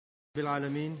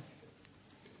Bil-Alameen,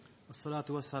 wassalatu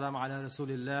wassalamu ala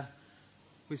Rasulillah.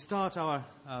 We start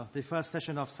the first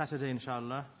session of Saturday,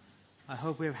 inshallah. I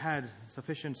hope we have had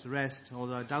sufficient rest,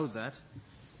 although I doubt that.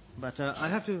 But I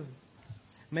have to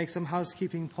make some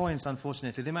housekeeping points,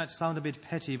 unfortunately. They might sound a bit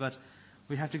petty, but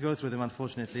we have to go through them,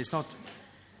 unfortunately. It's not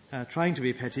trying to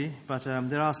be petty, but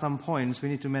there are some points we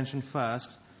need to mention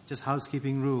first, just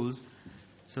housekeeping rules,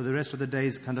 so the rest of the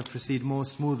days kind of proceed more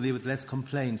smoothly with less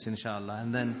complaints, inshallah.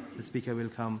 And then the speaker will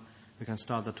come, we can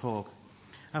start the talk.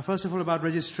 First of all, about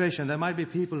registration. There might be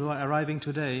people who are arriving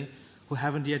today who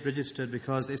haven't yet registered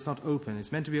because it's not open.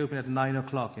 It's meant to be open at 9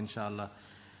 o'clock, inshallah.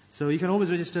 So you can always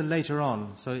register later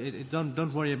on. So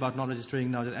don't worry about not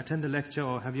registering now. Just attend the lecture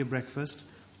or have your breakfast.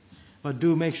 But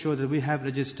do make sure that we have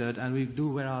registered and we do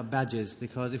wear our badges,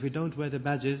 because if we don't wear the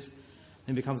badges,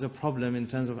 it becomes a problem in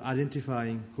terms of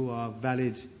identifying who are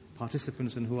valid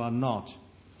participants and who are not.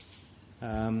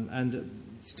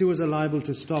 And stewards are liable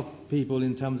to stop people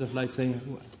in terms of like saying,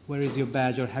 where is your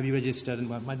badge, or have you registered,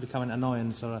 and it might become an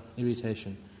annoyance or an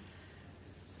irritation.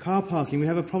 Car parking. We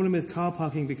have a problem with car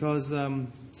parking because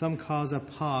some cars are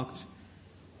parked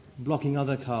blocking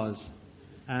other cars.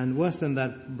 And worse than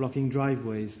that, blocking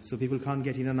driveways, so people can't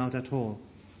get in and out at all.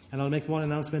 And I'll make one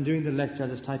announcement during the lecture.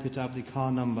 Just type it up, the car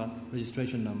number,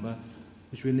 registration number,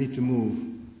 which we'll need to move.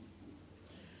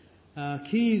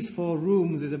 Keys for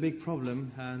rooms is a big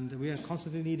problem, and we are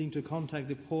constantly needing to contact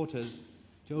the porters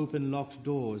to open locked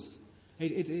doors.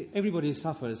 Everybody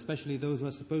suffers, especially those who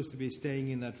are supposed to be staying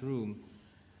in that room.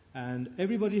 And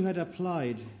everybody who had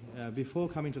applied before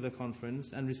coming to the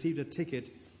conference and received a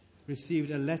ticket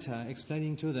received a letter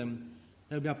explaining to them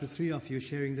there'll be up to 3 of you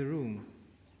sharing the room.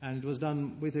 And it was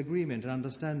done with agreement and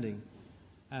understanding.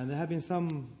 And there have been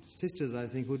some sisters, I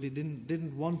think, who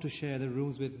didn't want to share the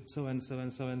rooms with so-and-so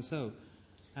and so-and-so.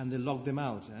 And they locked them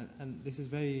out. And this is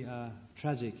very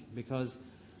tragic, because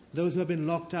those who have been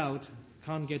locked out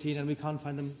can't get in, and we can't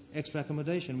find them extra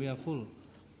accommodation. We are full.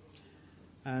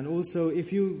 And also,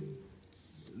 if you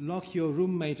lock your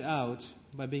roommate out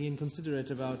by being inconsiderate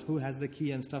about who has the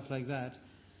key and stuff like that,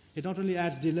 it not only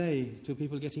adds delay to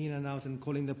people getting in and out and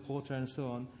calling the porter and so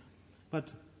on, but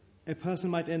a person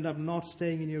might end up not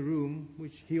staying in your room,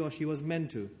 which he or she was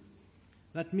meant to.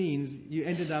 That means you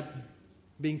ended up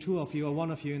being 2 of you or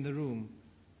 1 of you in the room.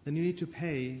 Then you need to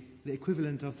pay the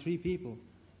equivalent of 3 people.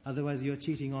 Otherwise, you're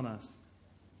cheating on us.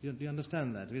 Do you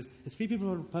understand that? Because it's 3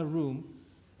 people per room,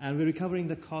 and we're recovering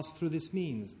the cost through this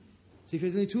means. So if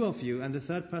there's only 2 of you and the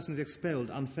third person is expelled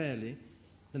unfairly,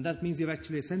 then that means you've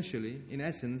actually essentially, in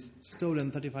essence,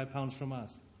 stolen £35 from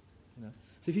us. You know?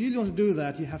 So if you really want to do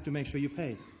that, you have to make sure you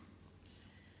pay.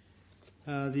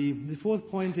 The 4th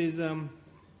point is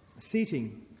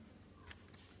seating.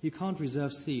 You can't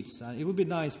reserve seats. It would be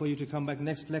nice for you to come back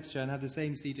next lecture and have the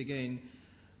same seat again,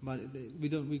 but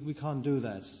we can't do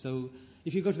that. So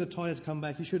if you go to the toilet, come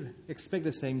back, you should expect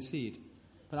the same seat.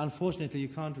 But unfortunately, you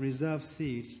can't reserve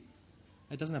seats.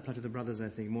 It doesn't apply to the brothers, I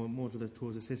think, more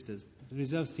towards the sisters.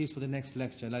 Reserve seats for the next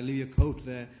lecture. Like leave your coat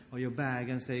there or your bag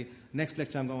and say, next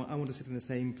lecture I want to sit in the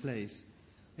same place.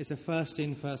 It's a first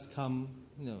in, first come,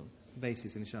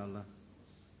 basis, inshallah.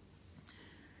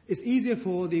 It's easier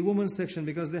for the women's section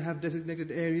because they have designated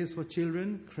areas for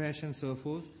children, creche and so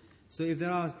forth. So if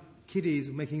there are kiddies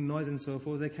making noise and so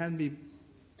forth, they can be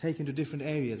taken to different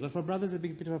areas. But for brothers, it's a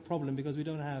bit of a problem because we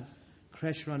don't have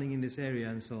creche running in this area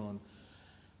and so on.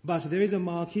 But there is a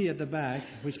marquee at the back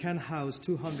which can house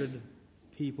 200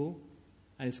 people,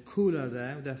 and it's cooler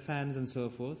there with their fans and so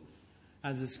forth,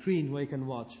 and there's a screen where you can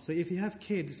watch. So if you have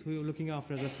kids who are looking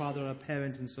after as a father or a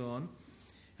parent and so on,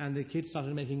 and the kids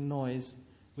started making noise,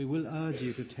 we will urge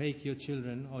you to take your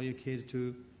children or your kid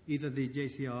to either the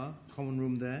JCR, common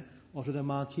room there, or to the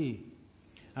marquee,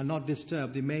 and not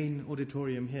disturb the main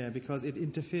auditorium here because it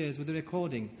interferes with the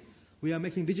recording. We are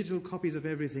making digital copies of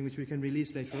everything which we can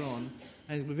release later on.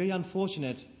 And it will be very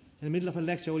unfortunate. In the middle of a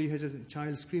lecture, all you hear is a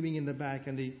child screaming in the back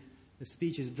and the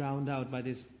speech is drowned out by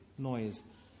this noise.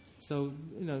 So,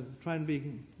 try and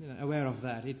be aware of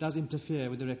that. It does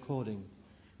interfere with the recording.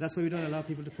 That's why we don't allow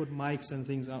people to put mics and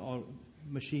things or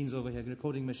machines over here,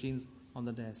 recording machines on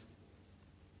the desk.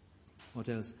 What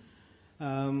else?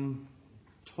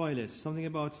 Toilets. Something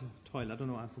about toilet. I don't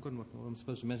know. I've forgotten what I'm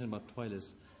supposed to mention about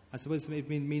toilets. I suppose it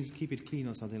means keep it clean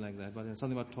or something like that, but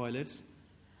something about toilets.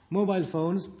 Mobile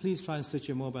phones, please try and switch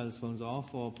your mobile phones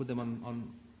off or put them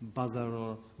on buzzer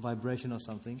or vibration or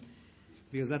something,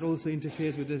 because that also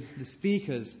interferes with the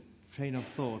speaker's train of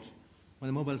thought. When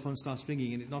the mobile phone starts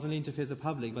ringing, and it not only interferes with the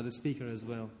public, but the speaker as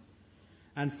well.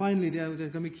 And finally, there's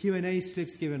going to be Q&A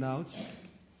slips given out.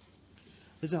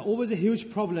 There's always a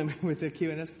huge problem with the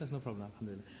Q&A. That's no problem,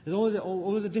 alhamdulillah. There's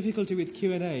always a difficulty with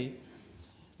Q&A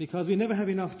because we never have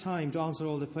enough time to answer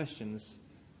all the questions.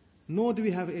 Nor do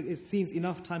we have, it seems,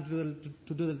 enough time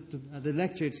to do the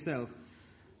lecture itself.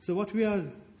 So what we are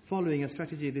following a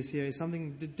strategy this year is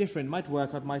something different. Might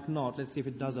work out, might not. Let's see if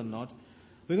it does or not.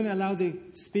 We're going to allow the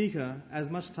speaker as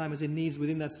much time as he needs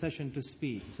within that session to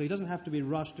speak. So he doesn't have to be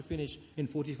rushed to finish in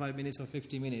 45 minutes or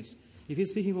 50 minutes. If he's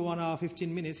speaking for 1 hour,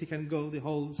 15 minutes, he can go the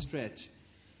whole stretch.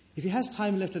 If he has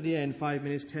time left at the end, 5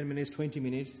 minutes, 10 minutes, 20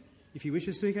 minutes, if he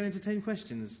wishes to, he can entertain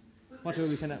questions. Whatever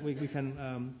we can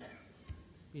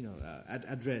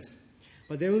address.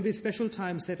 But there will be special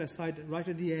time set aside right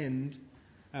at the end,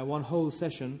 one whole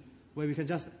session, where we can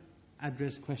just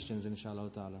address questions, inshallah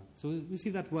ta'ala. So we'll see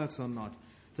if that works or not.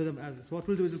 So what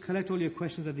we'll do is we'll collect all your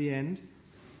questions at the end,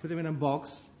 put them in a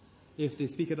box, if the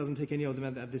speaker doesn't take any of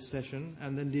them at this session,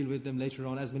 and then deal with them later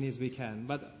on, as many as we can.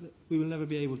 But we will never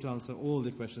be able to answer all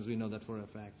the questions, we know that for a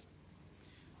fact.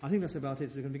 I think that's about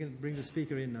it. So we can bring the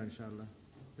speaker in now, inshallah.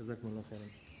 Jazakumullah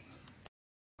khairan.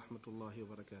 Rahmatullahi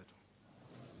wa barakatuh.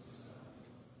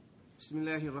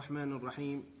 Bismillahir Rahmanir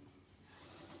Rahim.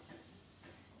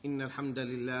 Innal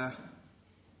hamdalillah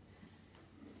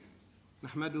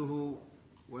nahmaduhu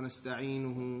wa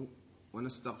nasta'inuhu wa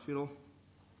nastaghfiruh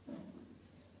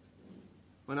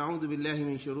wa na'udhu billahi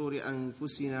min shururi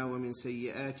anfusina wa min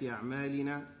sayyiati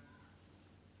a'malina.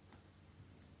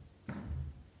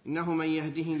 Innahu man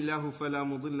yahdihillahu fala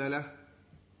mudilla lahu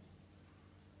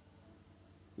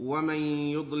ومن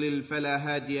يضلل فلا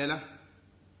هادي له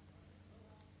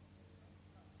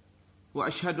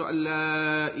وأشهد أن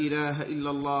لا إله إلا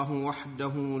الله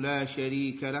وحده لا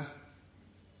شريك له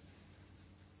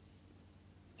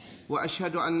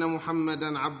وأشهد أن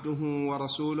محمدًا عبده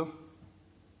ورسوله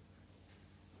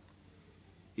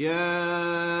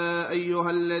يا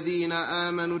أيها الذين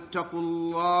آمنوا اتقوا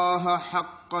الله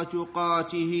حق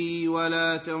تقاته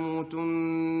ولا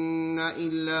تموتن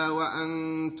إلا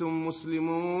وأنتم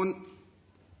مسلمون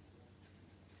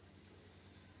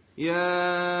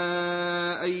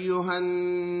يا أيها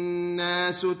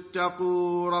الناس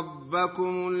اتقوا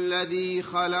ربكم الذي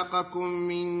خلقكم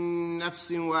من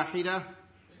نفس واحدة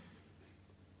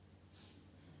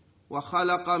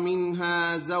وخلق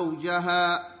منها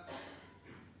زوجها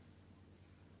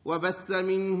وبث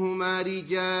منهما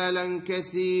رجالا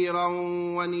كثيرا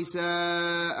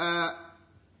ونساء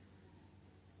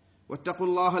واتقوا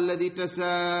الله الذي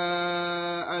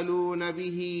تساءلون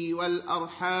به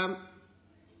والأرحام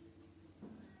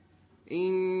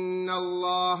إن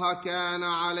الله كان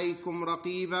عليكم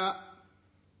رقيبا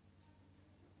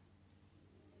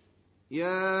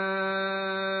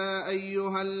يا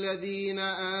أيها الذين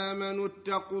آمنوا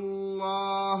اتقوا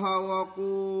الله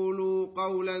وقولوا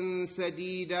قولا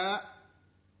سديدا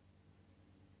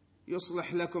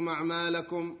يصلح لكم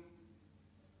أعمالكم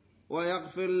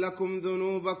ويغفر لكم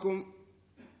ذنوبكم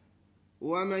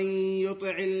ومن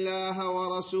يطع الله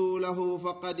ورسوله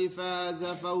فقد فاز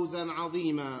فوزا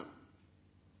عظيما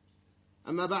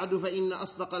أما بعد فإن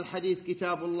أصدق الحديث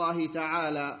كتاب الله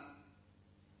تعالى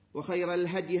وخير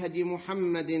الهدي هدي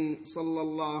محمد صلى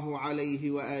الله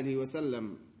عليه وآله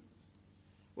وسلم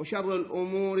وشر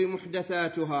الأمور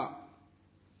محدثاتها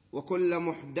وكل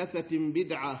محدثة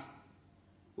بدعة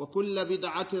وكل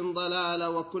بدعة ضلالة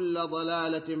وكل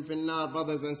ضلالة في النار.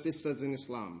 Brothers and sisters in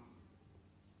Islam,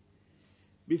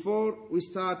 before we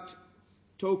start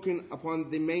talking upon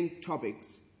the main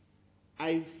topics,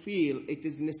 I feel it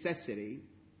is necessary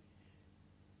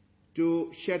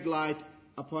to shed light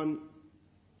upon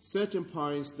certain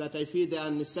points that I feel they are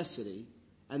necessary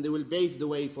and they will pave the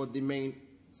way for the main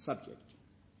subject.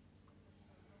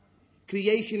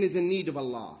 Creation is in need of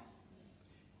Allah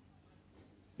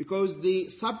because the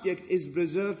subject is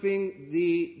preserving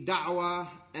the da'wah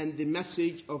and the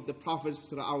message of the prophets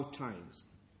throughout times.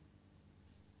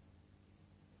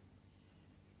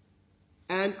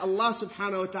 And Allah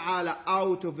subhanahu wa ta'ala,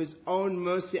 out of His own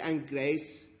mercy and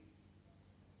grace,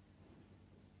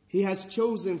 He has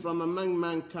chosen from among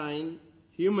mankind,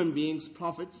 human beings,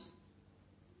 prophets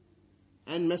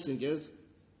and messengers,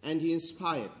 and He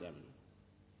inspired them.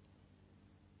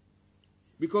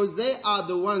 Because they are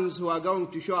the ones who are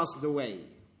going to show us the way.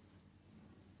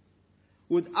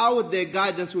 Without their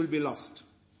guidance, we'll be lost.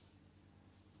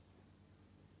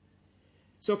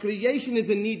 So creation is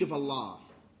in need of Allah.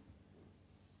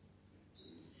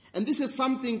 And this is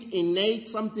something innate,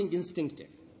 something instinctive.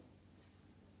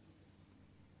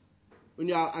 When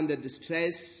you are under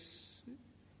distress,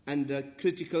 under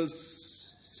critical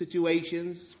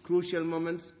situations, crucial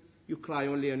moments, you cry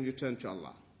only and you turn to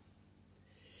Allah.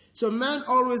 So man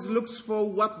always looks for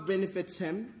what benefits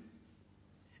him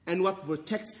and what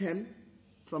protects him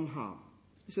from harm.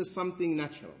 This is something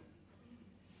natural.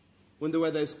 When the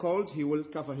weather is cold, he will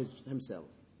cover himself.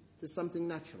 This is something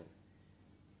natural.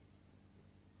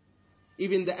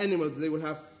 Even the animals, they will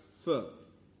have fur,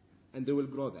 and they will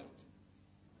grow that.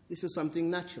 This is something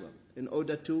natural in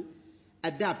order to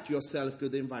adapt yourself to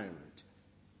the environment.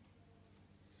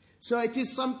 So it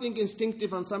is something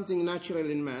instinctive and something natural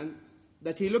in man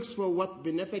that he looks for what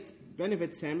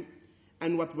benefits him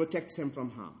and what protects him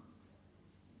from harm.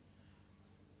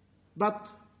 But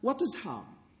what is harm?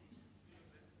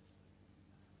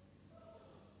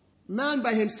 Man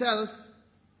by himself,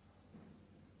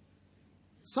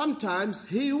 sometimes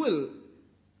he will,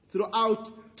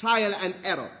 throughout trial and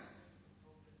error,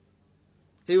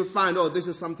 he will find, oh, this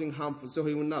is something harmful, so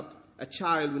he will not. A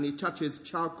child, when he touches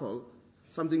charcoal,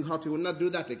 something hot, he will not do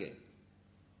that again.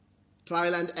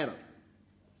 Trial and error.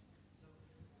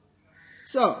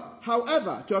 So,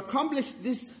 however, to accomplish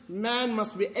this, man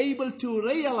must be able to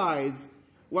realize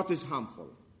what is harmful.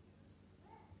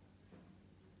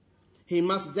 He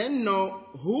must then know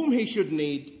whom he should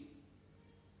need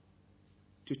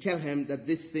to tell him that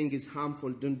this thing is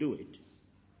harmful, don't do it.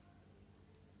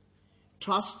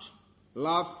 Trust,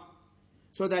 love,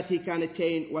 so that he can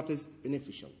attain what is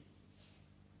beneficial,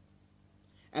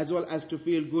 as well as to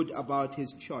feel good about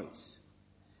his choice.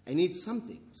 I need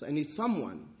something, so I need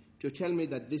someone to tell me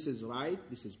that this is right,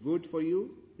 this is good for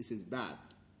you, this is bad.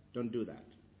 Don't do that.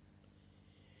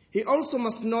 He also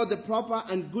must know the proper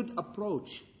and good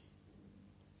approach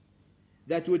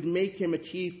that would make him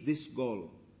achieve this goal,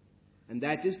 and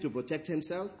that is to protect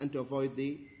himself and to avoid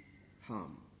the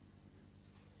harm.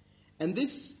 And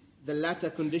this, the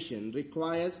latter condition,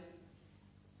 requires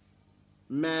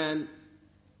man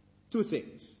two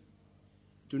things: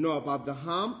 to know about the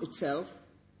harm itself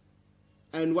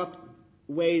and what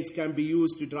ways can be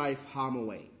used to drive harm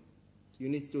away. You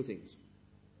need two things.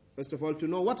 First of all, to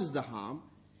know what is the harm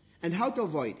and how to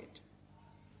avoid it.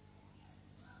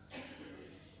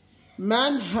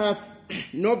 Man have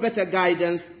no better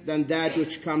guidance than that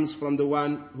which comes from the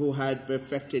one who had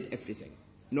perfected everything.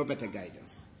 No better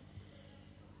guidance.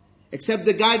 Except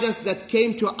the guidance that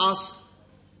came to us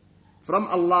from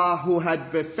Allah who had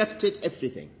perfected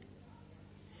everything.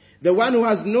 The one who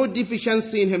has no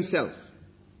deficiency in himself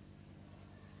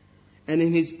and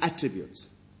in his attributes.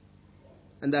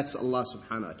 And that's Allah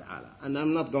subhanahu wa ta'ala. And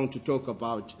I'm not going to talk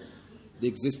about the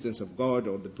existence of God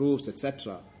or the proofs,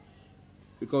 etc.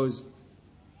 Because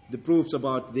the proofs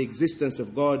about the existence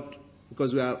of God,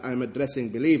 because I'm addressing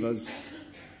believers,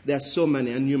 there are so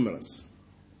many and numerous.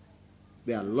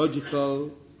 They are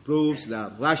logical proofs, they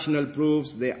are rational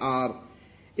proofs, they are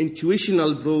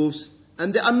intuitional proofs,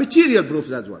 and they are material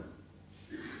proofs as well.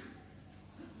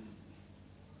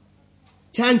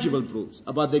 Tangible proofs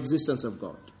about the existence of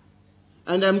God.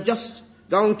 And I'm just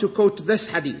going to quote this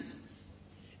hadith,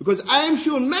 because I am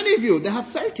sure many of you, they have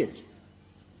felt it.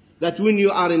 That when you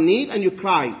are in need and you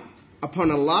cry upon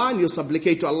Allah and you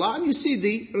supplicate to Allah and you see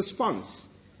the response.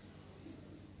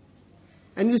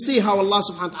 And you see how Allah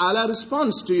subhanahu wa ta'ala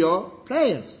responds to your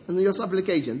prayers and your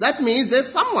supplication. That means there's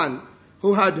someone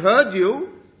who had heard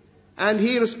you and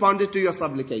he responded to your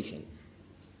supplication.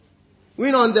 We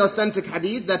know in the authentic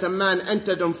hadith that a man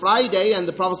entered on Friday and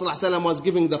the Prophet ﷺ was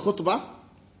giving the khutbah.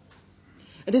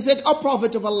 And he said, "O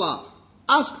Prophet of Allah,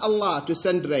 ask Allah to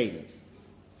send rain.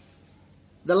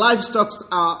 The livestock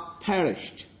are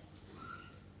perished."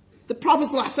 The Prophet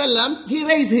ﷺ, he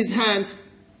raised his hands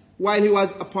while he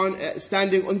was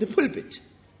standing on the pulpit.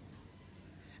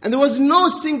 And there was no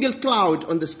single cloud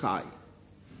on the sky.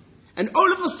 And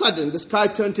all of a sudden, the sky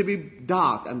turned to be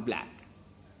dark and black.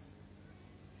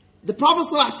 The Prophet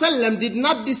ﷺ did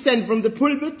not descend from the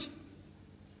pulpit.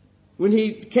 When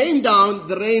he came down,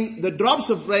 the drops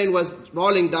of rain was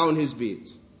rolling down his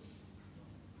beards.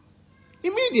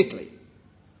 Immediately,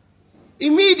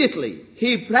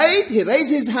 he prayed, he raised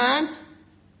his hands,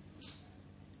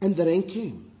 and the rain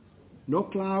came. No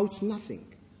clouds, nothing.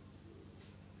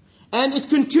 And it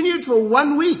continued for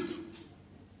 1 week.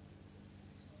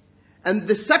 And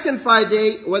the second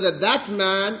Friday, whether that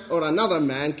man or another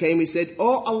man came, he said,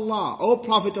 "Oh Allah, oh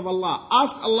Prophet of Allah,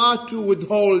 ask Allah to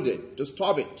withhold it, to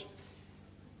stop it.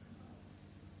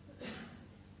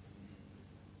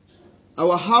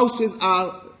 Our houses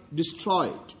are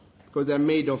destroyed because they're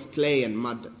made of clay and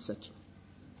mud, etc."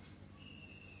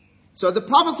 So the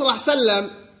Prophet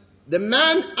ﷺ, the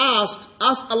man asked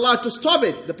Allah to stop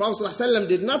it. The Prophet ﷺ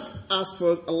did not ask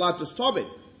for Allah to stop it,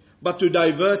 but to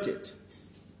divert it.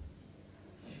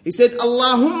 He said,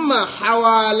 "Allahumma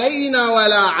hawalayna wa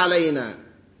la alayna."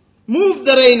 Move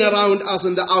the rain around us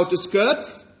on the outer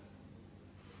skirts.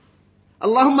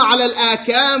 اللهم على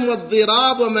الآكام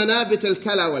والضراب ومنابت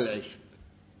الكلى والعشب.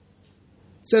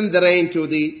 Send the rain to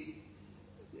the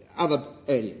other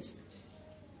areas.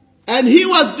 And he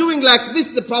was doing like this,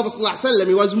 the Prophet ﷺ.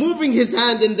 He was moving his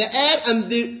hand in the air and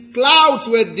the clouds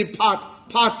were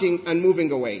parting and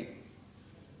moving away.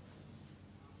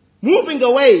 Moving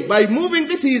away. By moving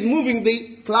this, he is moving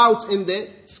the clouds in the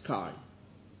sky.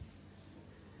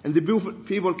 And the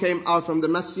people came out from the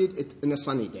masjid in a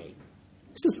sunny day.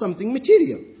 This is something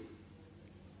material.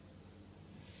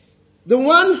 The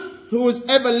one who is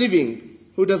ever living,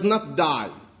 who does not die.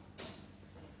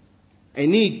 I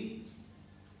need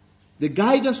the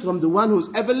guidance from the one who is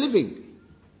ever living.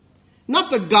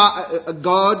 Not a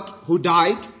God who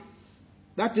died.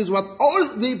 That is what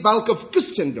all the bulk of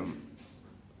Christendom.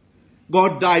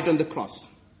 God died on the cross.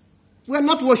 We are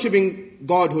not worshipping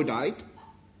God who died.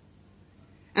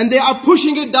 And they are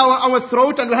pushing it down our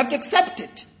throat and we have to accept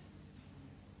it.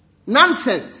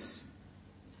 Nonsense.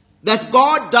 That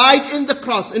God died in the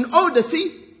cross in order,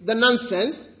 see the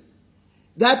nonsense,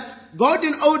 that God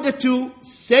in order to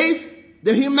save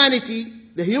the humanity,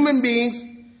 the human beings,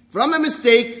 from a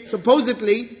mistake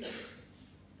supposedly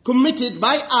committed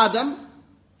by Adam,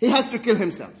 he has to kill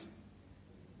himself.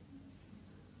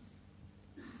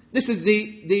 This is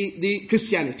the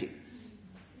Christianity.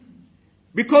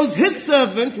 Because his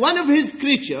servant, one of his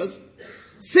creatures,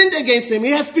 sinned against him,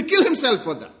 he has to kill himself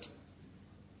for that.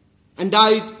 And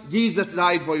died, Jesus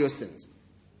died for your sins.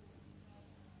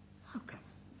 Okay.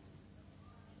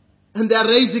 And they are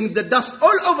raising the dust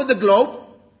all over the globe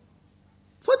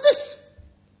for this.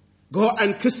 Go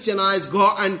and Christianize, go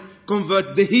and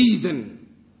convert the heathen.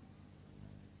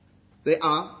 They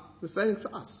are referring to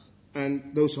us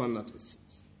and those who are not Christians.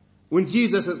 When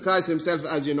Jesus Christ himself,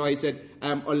 as you know, he said,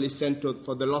 I am only sent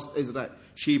for the lost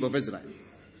sheep of Israel.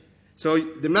 So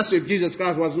the message of Jesus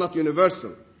Christ was not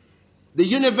universal. The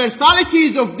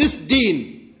universalities of this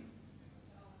deen.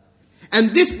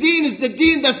 And this deen is the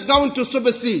deen that's going to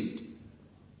supersede.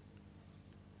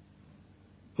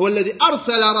 هو الذي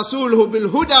أرسل رسوله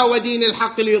بالهدى ودين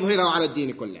الحق ليظهره على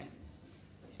الدين كله.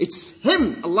 It's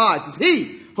him, Allah, it is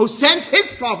he who sent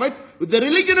his prophet with the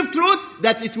religion of truth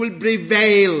that it will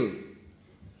prevail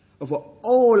over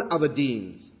all other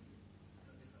deens.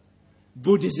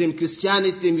 Buddhism,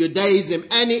 Christianity, Judaism,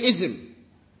 any ism.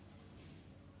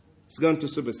 It's going to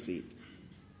supersede.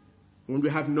 And we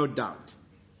have no doubt.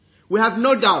 We have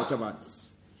no doubt about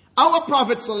this. Our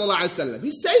Prophet ﷺ,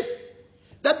 he said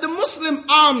that the Muslim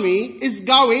army is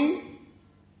going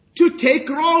to take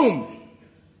Rome.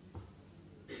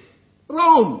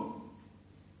 Rome.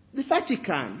 The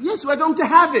Vatican. Yes, we're going to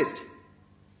have it.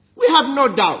 We have no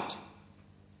doubt.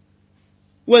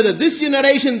 Whether this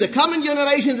generation, the coming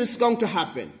generation, this is going to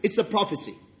happen. It's a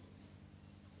prophecy.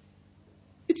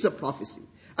 It's a prophecy.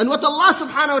 And what Allah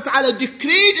subhanahu wa ta'ala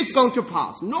decreed, it's going to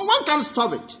pass. No one can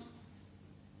stop it.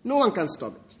 No one can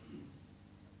stop it.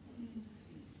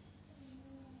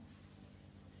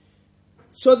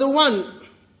 So the one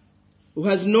who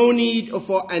has no need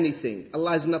for anything,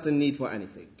 Allah is not in need for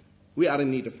anything. We are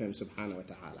in need of him subhanahu wa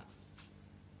ta'ala.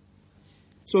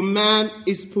 So man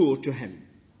is poor to him.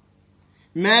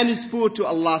 Man is poor to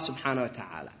Allah subhanahu wa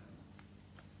ta'ala.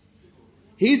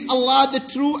 He is Allah, the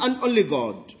true and only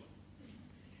God.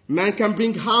 Man can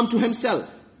bring harm to himself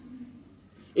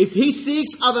if he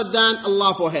seeks other than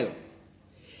Allah for help.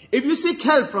 If you seek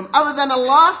help from other than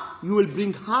Allah, you will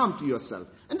bring harm to yourself.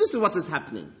 And this is what is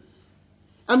happening.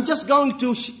 I'm just going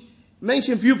to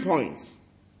mention a few points.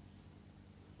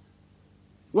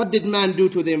 What did man do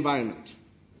to the environment?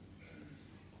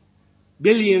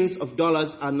 Billions of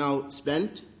dollars are now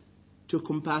spent to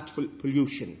combat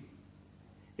pollution,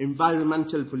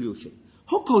 environmental pollution.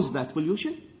 Who caused that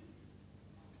pollution?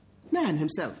 Man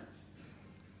himself.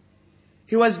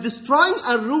 He was destroying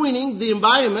and ruining the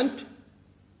environment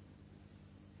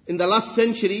in the last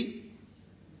century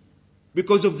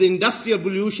because of the industrial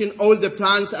pollution. All the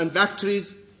plants and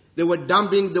factories, they were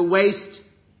dumping the waste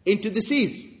into the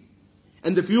seas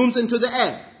and the fumes into the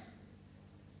air.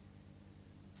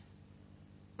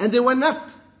 And they were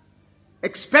not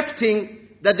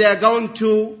expecting that they are going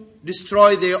to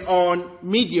destroy their own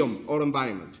medium or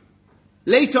environment.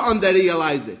 Later on they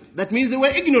realized it. That means they were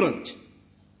ignorant.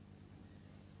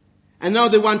 And now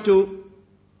they want to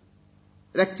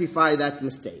rectify that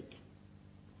mistake.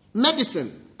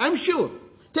 Medicine, I'm sure.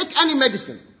 Take any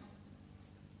medicine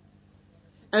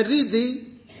and read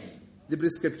the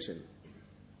prescription.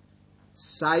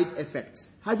 Side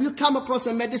effects. Have you come across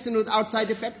a medicine without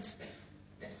side effects?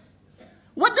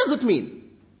 What does it mean?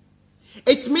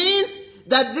 It means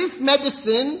that this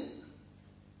medicine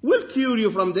will cure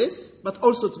you from this, but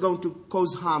also it's going to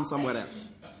cause harm somewhere else.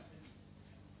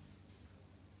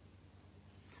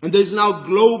 And there is now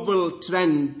global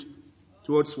trend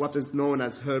towards what is known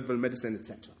as herbal medicine,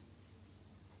 etc.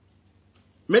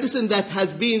 Medicine that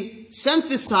has been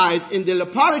synthesized in the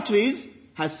laboratories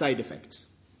has side effects.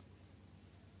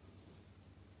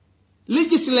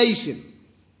 Legislation,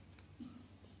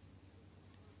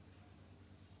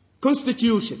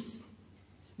 constitutions.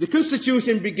 The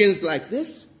constitution begins like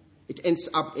this. It ends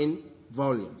up in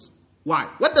volumes. Why?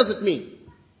 What does it mean?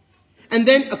 And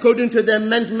then according to the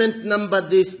amendment number,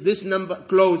 this number,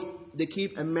 clause, they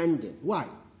keep amending. Why?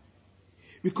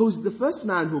 Because the first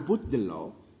man who put the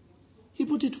law, he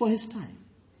put it for his time.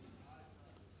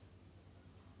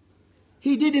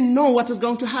 He didn't know what is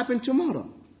going to happen tomorrow.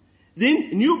 Then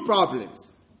new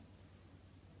problems.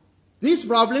 These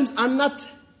problems are not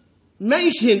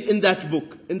mentioned in that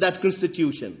book, in that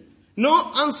constitution.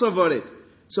 No answer for it.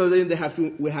 So then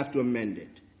we have to amend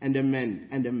it, and amend,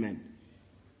 and amend.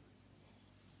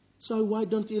 So why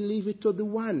don't you leave it to the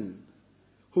one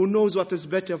who knows what is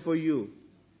better for you?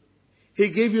 He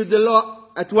gave you the law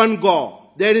at one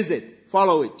go. There is it.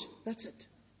 Follow it. That's it.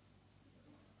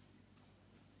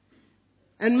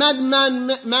 And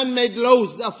man-made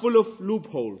laws, they are full of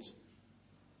loopholes.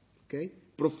 Okay?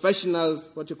 Professionals,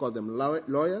 what do you call them?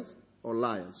 Lawyers or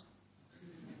liars?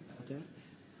 Okay?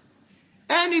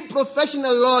 Any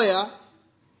professional lawyer,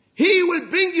 he will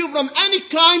bring you from any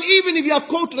crime even if you are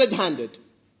caught red-handed.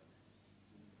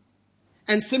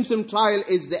 And Simpson trial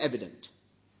is the evidence.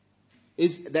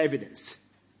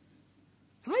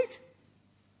 Right?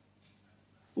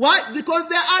 Why? Because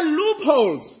there are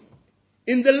loopholes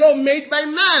in the law made by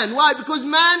man. Why? Because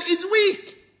man is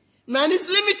weak. Man is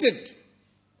limited.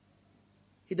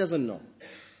 He doesn't know.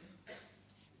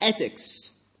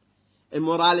 Ethics,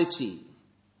 immorality,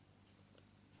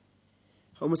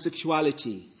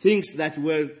 homosexuality, things that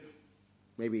were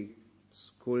maybe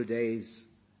school days.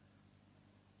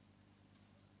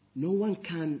 No one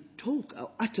can talk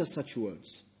or utter such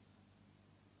words.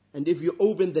 And if you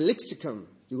open the lexicon,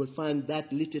 you will find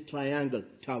that little triangle,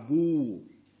 taboo.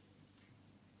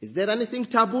 Is there anything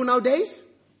taboo nowadays?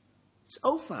 It's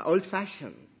over,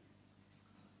 old-fashioned.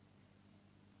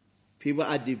 People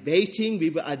are debating,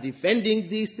 people are defending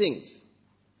these things.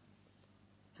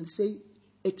 And they say,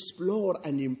 explore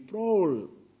and improve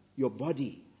your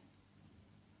body.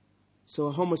 So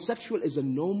a homosexual is a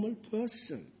normal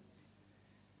person.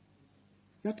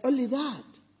 Not only that,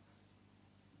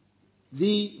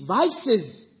 the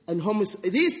vices and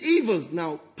these evils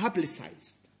now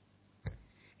publicized.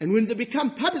 And when they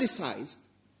become publicized,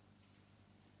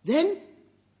 then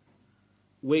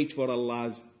wait for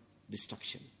Allah's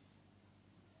destruction.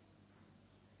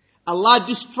 Allah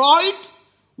destroyed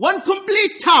one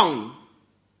complete town,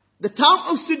 the town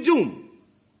of Sodom,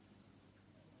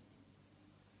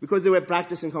 because they were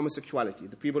practicing homosexuality,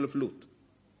 the people of Lut.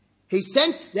 He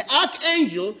sent the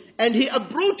archangel and he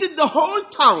uprooted the whole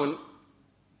town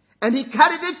and he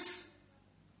carried it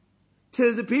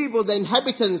till the people, the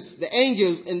inhabitants, the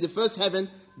angels in the first heaven,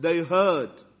 they heard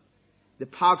the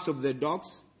barks of their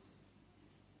dogs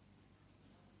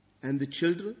and the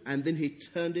children, and then he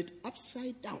turned it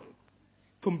upside down.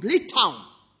 Complete town.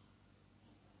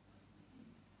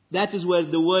 That is where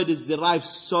the word is derived,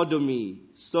 sodomy.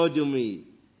 Sodomy.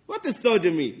 What is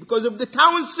sodomy? Because of the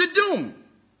town Sodom.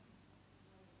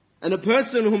 And a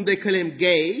person whom they call him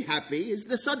gay, happy, is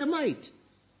the sodomite.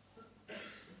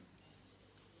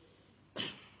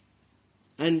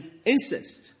 And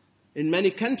incest. In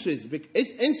many countries,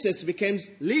 incest becomes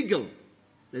legal.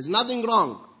 There's nothing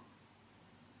wrong.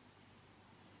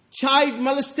 Child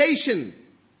molestation.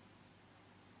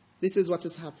 This is what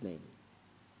is happening.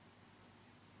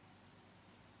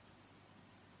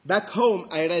 Back home,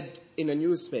 I read in a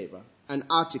newspaper an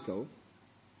article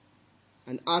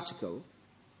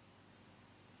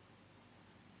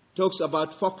talks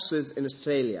about foxes in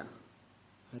Australia.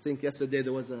 I think yesterday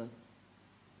there was a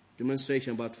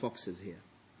demonstration about foxes here.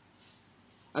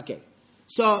 Okay.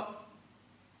 So,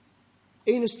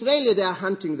 in Australia they are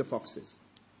hunting the foxes.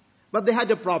 But they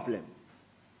had a problem.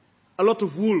 A lot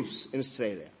of wolves in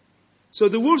Australia. So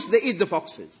the wolves, they eat the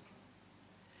foxes.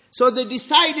 So they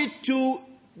decided to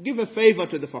give a favor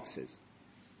to the foxes.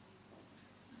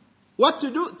 What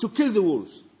to do? To kill the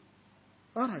wolves.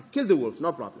 All right, kill the wolves,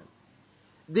 no problem.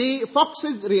 The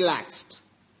foxes relaxed.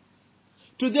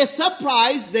 To their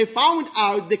surprise, they found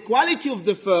out the quality of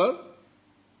the fur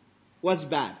was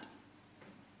bad.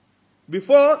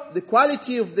 Before, the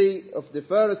quality of the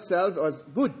fur itself was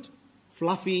good,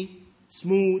 fluffy,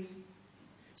 smooth.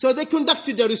 So they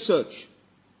conducted a research.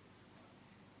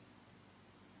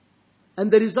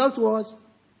 And the result was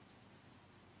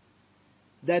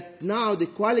that now the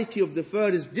quality of the fur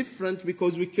is different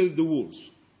because we killed the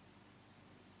wolves.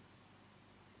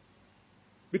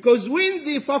 Because when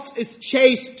the fox is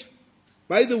chased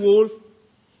by the wolf,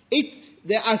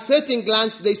 there are certain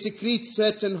glands, they secrete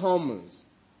certain hormones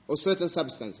or certain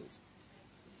substances.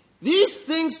 These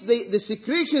things, the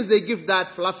secretions, they give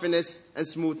that fluffiness and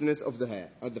smoothness of the hair,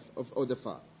 of the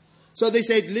fur. So they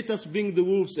said, let us bring the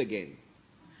wolves again.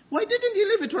 Why didn't he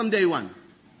leave it from day one?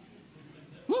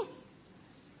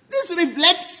 This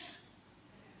reflects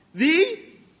the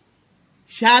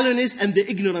shallowness and the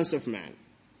ignorance of man.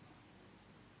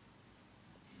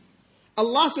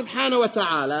 Allah subhanahu wa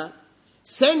ta'ala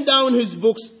sent down his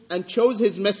books and chose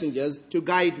his messengers to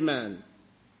guide man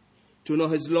to know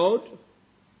his Lord,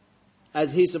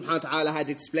 as he subhanahu wa ta'ala had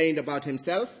explained about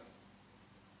himself.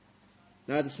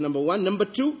 Now that's number one. Number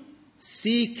two,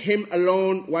 seek him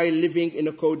alone while living in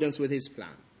accordance with his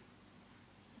plan.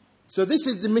 So this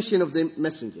is the mission of the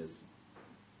messengers.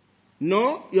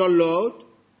 Know your Lord,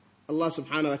 Allah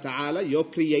subhanahu wa ta'ala, your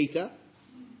creator.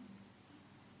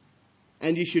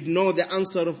 And you should know the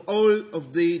answer of all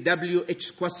of the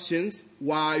WH questions.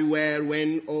 Why, where,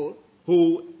 when, or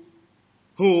who,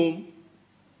 whom.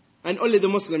 And only the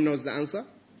Muslim knows the answer.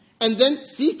 And then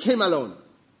seek him alone.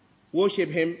 Worship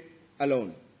him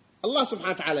alone. Allah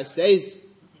subhanahu wa ta'ala says,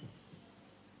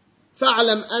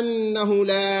 فَاعْلَمْ أَنَّهُ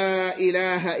لَا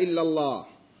إِلَهَ إِلَّا اللَّهِ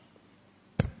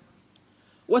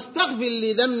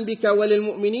وَاسْتَغْفِرْ لِذَنْبِكَ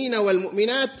وَلِلْمُؤْمِنِينَ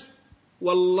وَالْمُؤْمِنَاتِ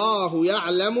وَاللَّهُ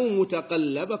يَعْلَمُ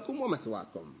مُتَقَلَّبَكُمْ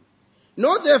وَمَثْوَاكُمْ.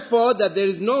 Know therefore that there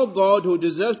is no God who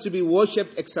deserves to be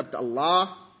worshipped except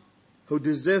Allah, who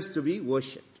deserves to be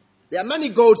worshipped. There are many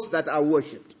gods that are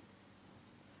worshipped.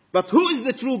 But who is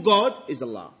the true God is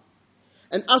Allah.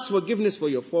 And ask forgiveness for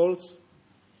your faults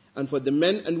and for the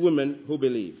men and women who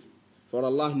believe. For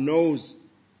Allah knows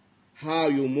how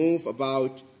you move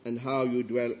about and how you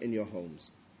dwell in your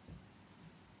homes.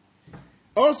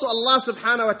 Also Allah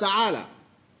subhanahu wa ta'ala,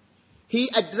 He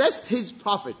addressed His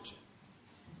Prophet.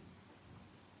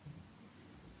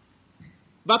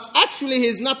 But actually He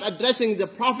is not addressing the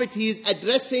Prophet, He is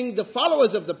addressing the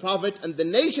followers of the Prophet and the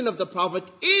nation of the Prophet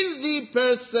in the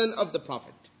person of the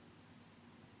Prophet.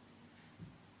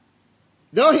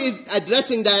 Though He is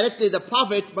addressing directly the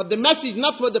Prophet, but the message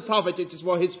not for the Prophet, it is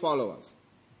for His followers.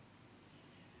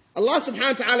 Allah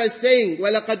subhanahu wa ta'ala is saying,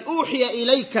 وَلَقَدْ أُوحِيَ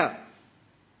إِلَيْكَ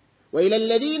وَإِلَى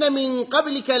الَّذِينَ مِنْ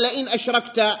قَبْلِكَ لَئِنْ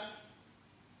أَشْرَكْتَ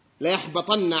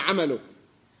لَيَحْبَطَنَّ عَمَلُكَ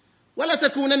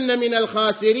وَلَتَكُونَنَّ مِنَ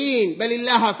الْخَاسِرِينَ بَلِ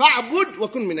اللَّهَ فَاعْبُدْ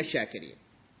وَكُنْ مِنَ الشَّاكِرِينَ.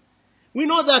 We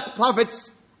know that prophets,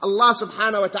 Allah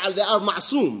subhanahu wa ta'ala, they are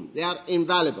ma'soom, they are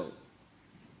invaluable.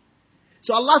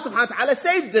 So Allah subhanahu wa ta'ala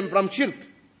saved them from shirk.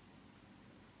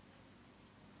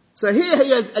 So here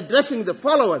He is addressing the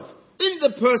followers in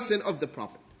the person of the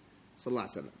Prophet sallallahu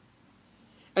alaihi wasallam.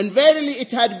 And verily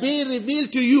it had been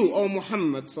revealed to you, O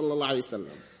Muhammad sallallahu alaihi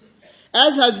wasallam,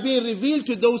 as has been revealed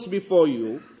to those before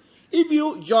you, if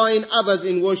you join others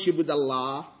in worship with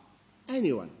Allah,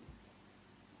 anyone,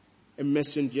 a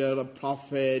messenger, a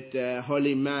prophet, a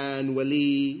holy man,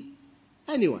 wali,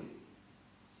 anyone,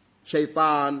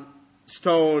 shaitan,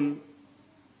 stone,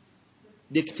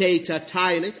 dictator,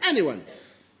 tyrant, anyone,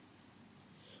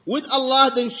 with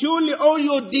Allah, then surely all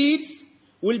your deeds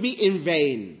will be in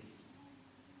vain.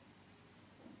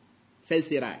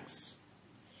 Filthy rags.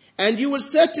 And you will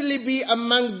certainly be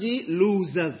among the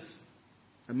losers.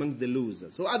 Among the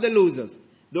losers. Who are the losers?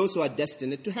 Those who are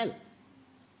destined to hell.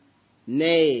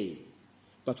 Nay,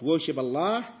 but worship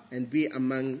Allah and be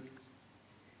among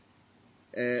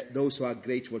those who are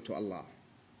grateful to Allah.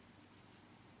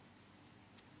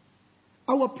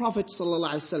 Our Prophet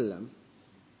sallallahu alaihi wasallam,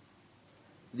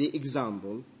 the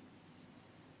example,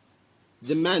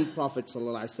 the man Prophet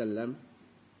sallallahu alaihi wasallam,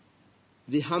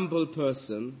 the humble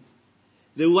person,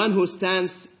 the one who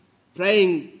stands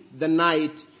praying the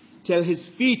night till his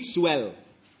feet swell.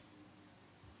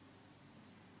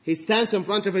 He stands in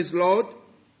front of his Lord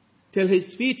till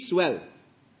his feet swell.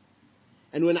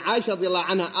 And when Aisha radiallahu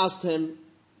anha asked him,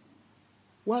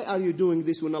 why are you doing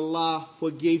this when Allah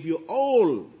forgave you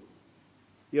all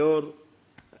your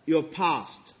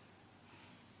past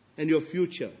and your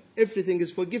future? Everything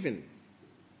is forgiven.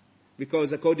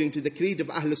 Because according to the creed of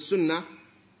Ahl Sunnah,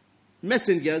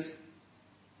 messengers,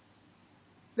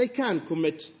 they can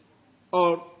commit,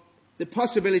 or the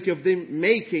possibility of them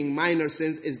making minor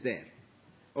sins is there.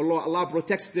 Allah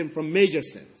protects them from major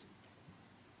sins.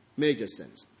 Major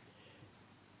sins.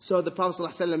 So the Prophet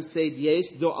ﷺ said,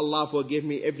 yes, though Allah forgive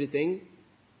me everything,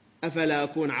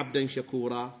 أَفَلَا أَكُونَ عَبْدًا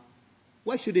شَكُورًا.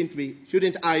 Why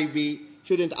shouldn't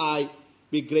I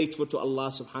be grateful to Allah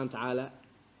subhanahu wa ta'ala,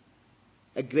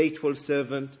 a grateful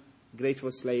servant, grateful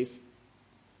slave.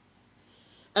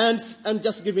 And I'm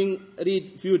just read a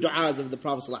few du'as of the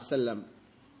Prophet sallallahu alaihi wasallam,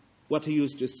 what he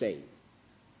used to say.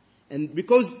 And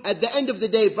because at the end of the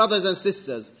day, brothers and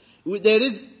sisters, there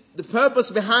is the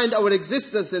purpose behind our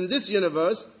existence in this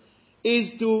universe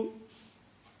is to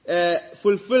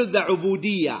fulfill the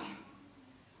ubudiyah,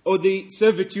 or the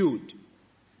servitude,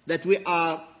 that we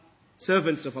are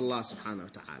servants of Allah subhanahu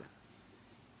wa ta'ala.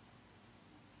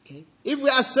 Okay? If we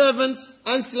are servants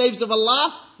and slaves of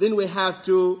Allah, then we have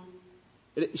to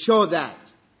show that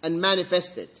and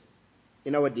manifest it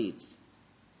in our deeds.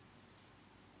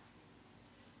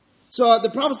 So the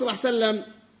Prophet ﷺ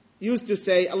used to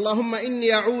say, Allahumma inni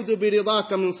a'udhu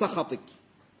biridaka min sakhatik,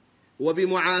 wa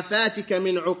bimu'afatika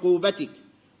min uqubatik,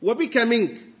 wa bika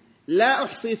mink, la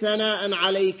uhsi thana'an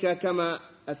alayka kama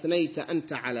athnayta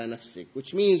anta ala nafsik.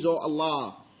 Which means, oh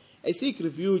Allah, I seek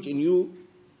refuge in you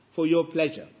for your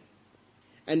pleasure,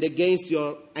 and against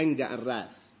your anger and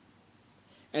wrath,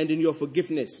 and in your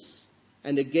forgiveness,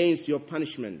 and against your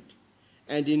punishment,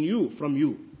 and in you, from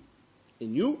you.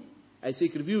 In you, I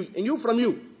seek refuge in you, from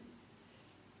you.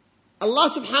 Allah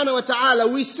subhanahu wa ta'ala,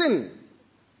 we sin,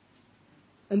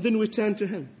 and then we turn to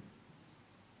Him.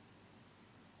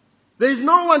 There is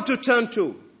no one to turn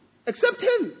to except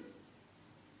Him.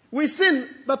 We sin,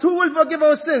 but who will forgive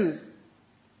our sins?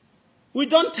 We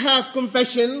don't have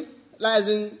confession, as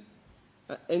in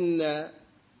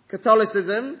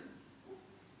Catholicism.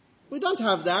 We don't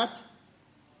have that.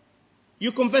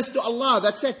 You confess to Allah,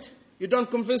 that's it. You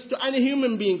don't confess to any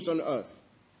human beings on earth.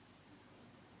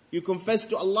 You confess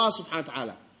to Allah subhanahu wa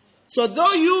ta'ala. So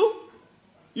though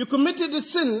you committed a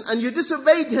sin and you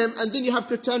disobeyed Him, and then you have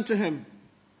to turn to Him,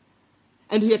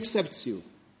 and He accepts you.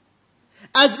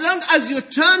 As long as you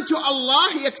turn to Allah,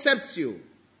 He accepts you.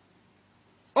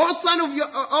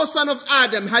 O son of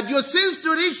Adam, had your sins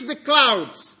to reach the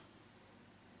clouds,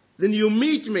 then you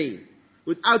meet me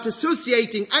without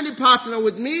associating any partner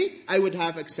with me, I would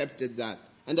have accepted that.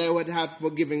 And I would have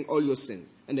forgiven all your sins.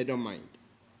 And I don't mind.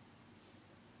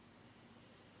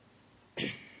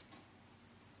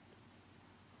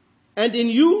 And in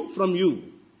you, from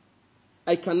you,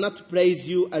 I cannot praise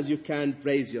you as you can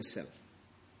praise yourself.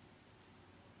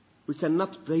 We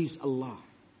cannot praise Allah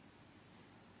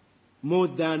more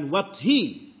than what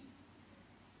He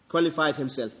qualified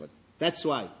Himself with. That's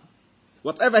why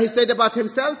whatever He said about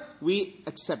Himself, we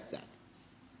accept that.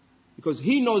 Because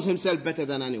He knows Himself better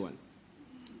than anyone.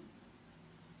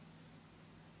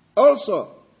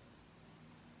 Also,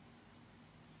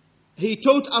 He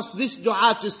taught us this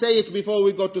dua to say it before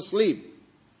we go to sleep.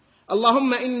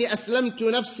 اللهم إني أسلمت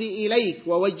نفسي إليك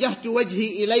ووجهت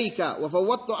وجهي إليك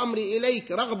وفوضت أمري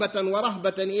إليك رغبة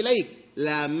ورهبة إليك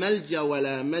لا ملجأ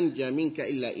ولا منجا منك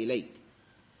إلا إليك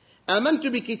آمنت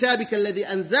بكتابك الذي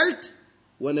أنزلت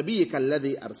ونبيك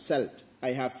الذي أرسلت.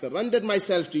 I have surrendered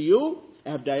myself to you.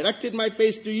 I have directed my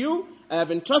face to you. I have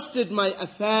entrusted my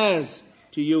affairs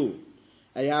to you.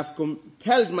 I have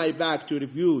compelled my back to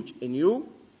refuge in you,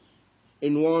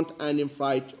 in want and in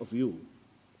fright of you.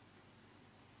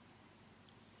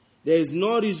 There is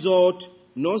no resort,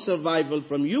 no survival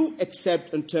from you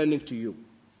except in turning to you.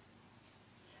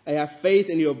 I have faith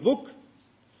in your book,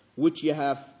 which you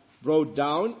have brought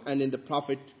down, and in the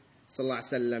Prophet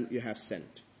ﷺ you have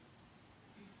sent.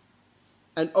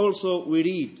 And also we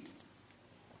read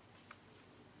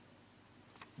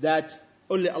that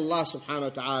only Allah subhanahu wa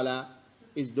ta'ala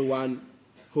is the one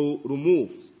who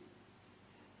removes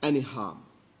any harm.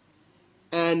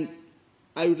 And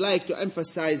I would like to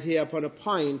emphasize here upon a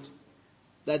point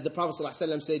that the Prophet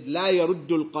ﷺ said, لا يرد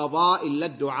القضاء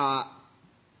إلا الدعاء.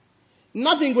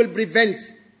 Nothing will prevent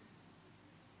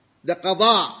the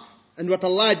qada and what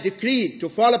Allah decreed to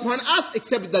fall upon us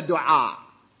except the dua.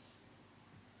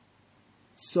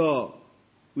 So,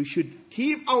 we should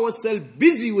keep ourselves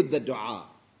busy with the dua.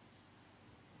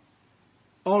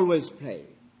 Always pray.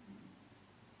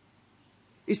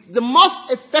 It's the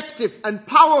most effective and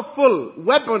powerful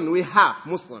weapon we have,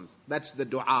 Muslims. That's the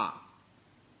dua.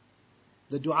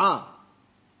 The dua.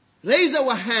 Raise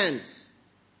our hands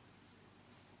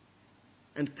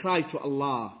and cry to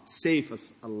Allah. Save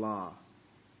us, Allah.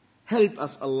 Help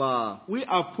us, Allah. We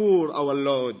are poor, our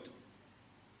Lord.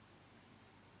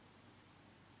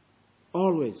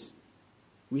 Always,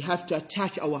 we have to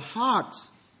attach our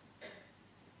hearts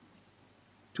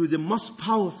to the most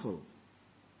powerful,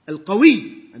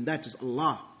 Al-Qawi, and that is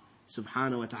Allah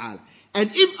subhanahu wa ta'ala.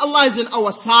 And if Allah is on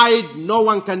our side, no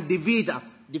one can defeat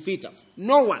us.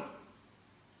 No one.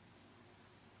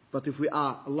 But if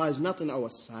Allah is not on our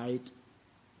side,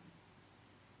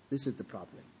 this is the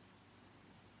problem.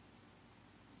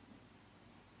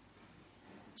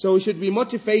 So we should be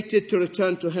motivated to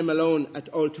return to Him alone at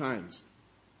all times.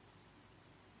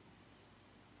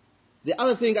 The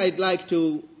other thing I'd like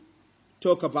to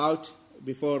talk about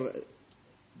before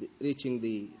addressing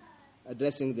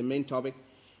the main topic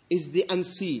is the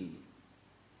unseen.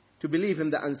 To believe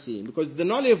in the unseen. Because the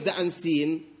knowledge of the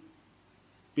unseen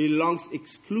belongs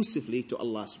exclusively to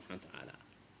Allah subhanahu wa ta'ala.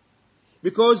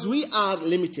 Because we are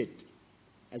limited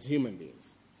as human beings.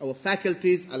 Our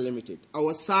faculties are limited.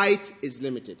 Our sight is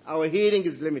limited. Our hearing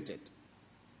is limited.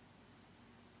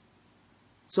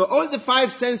 So all the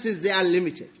 5 senses, they are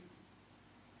limited.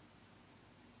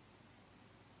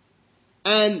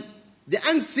 And the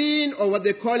unseen, or what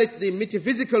they call it, the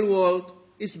metaphysical world,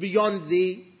 is beyond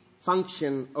the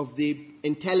function of the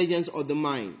intelligence or the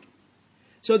mind.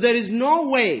 So there is no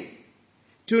way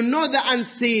to know the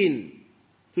unseen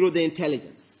through the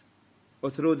intelligence or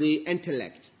through the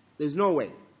intellect. There's no way.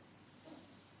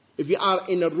 If you are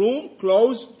in a room,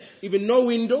 closed, even no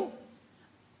window,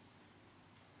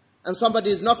 and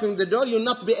somebody is knocking the door, you'll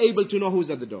not be able to know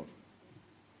who's at the door.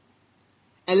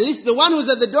 At least the one who's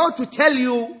at the door to tell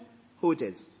you who it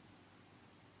is.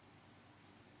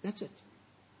 That's it.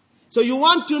 So you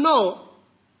want to know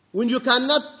when you are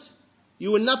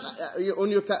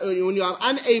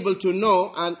unable to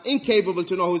know and incapable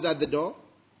to know who's at the door,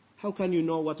 how can you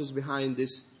know what is behind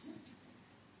this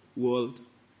world,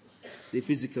 the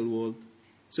physical world?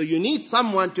 So you need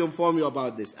someone to inform you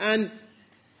about this. And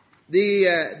the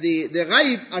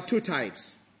ghaib are 2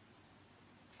 types.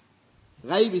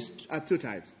 Ghaib are 2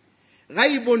 types.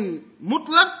 Ghaibun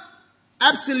mutlaq,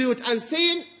 absolute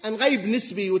unseen, and ghaib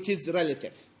nisbi, which is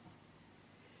relative.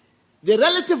 The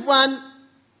relative one,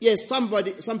 yes, some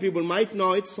people might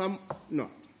know it, some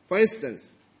not. For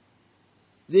instance,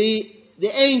 the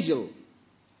angel,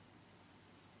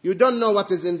 you don't know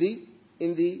what is in the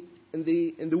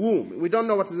womb. We don't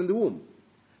know what is in the womb,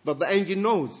 but the angel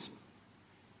knows.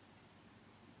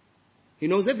 He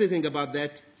knows everything about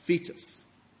that fetus.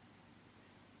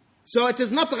 So it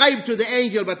is not ghaib to the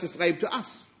angel, but it's ghaib to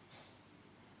us.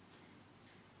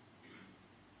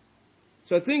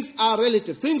 So things are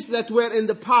relative. Things that were in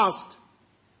the past,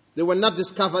 they were not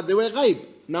discovered, they were ghaib.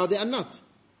 Now they are not.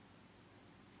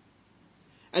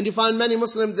 And you find many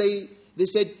Muslims, they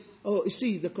said, oh, you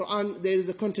see, the Quran, there is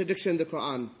a contradiction in the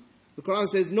Quran. The Quran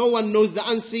says, no one knows the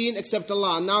unseen except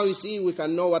Allah. Now you see, we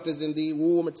can know what is in the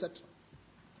womb, etc.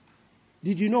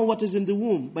 Did you know what is in the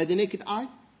womb by the naked eye?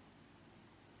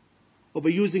 Or by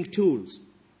using tools?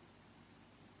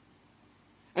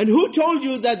 And who told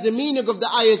you that the meaning of the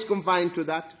ayah is confined to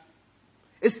that?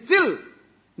 It's still,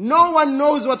 no one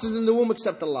knows what is in the womb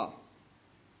except Allah.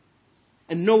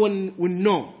 And no one will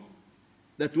know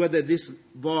that whether this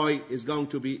boy is going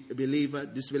to be a believer,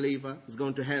 disbeliever, is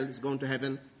going to hell, is going to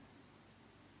heaven.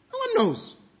 No one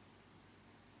knows.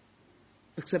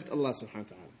 Except Allah subhanahu wa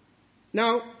ta'ala.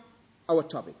 Now, our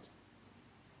topic.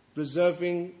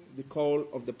 Preserving the call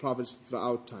of the prophets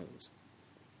throughout times.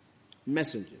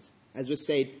 Messengers. As we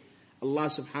said, Allah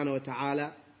subhanahu wa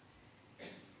ta'ala,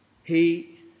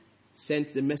 He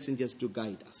sent the messengers to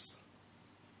guide us.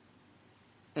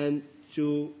 And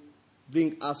to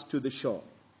bring us to the shore.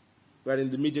 We're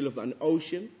in the middle of an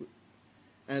ocean.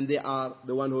 And they are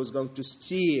the one who is going to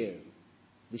steer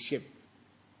the ship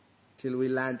till we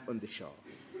land on the shore.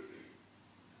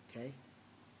 Okay?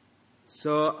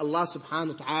 So Allah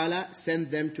subhanahu wa ta'ala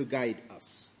sent them to guide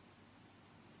us.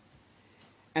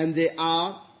 And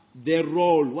their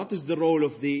role, what is the role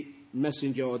of the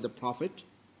messenger or the prophet?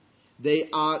 They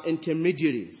are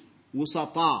intermediaries,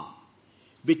 wusata,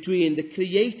 between the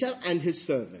Creator and His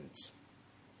servants,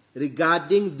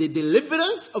 regarding the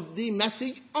deliverance of the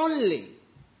message only.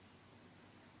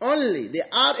 Only. They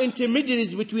are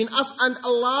intermediaries between us and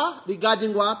Allah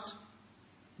regarding what?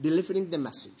 Delivering the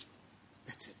message.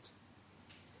 That's it.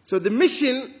 So the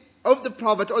mission of the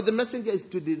prophet or the messenger is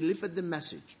to deliver the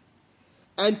message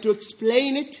and to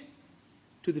explain it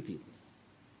to the people.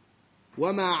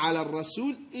 وَمَا عَلَى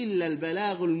الرَّسُولِ إِلَّا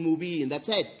الْبَلَاغُ الْمُبِينَ. That's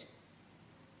it.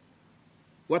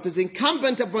 What is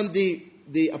incumbent upon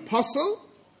the apostle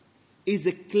is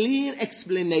a clear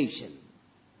explanation.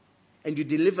 And you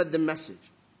deliver the message.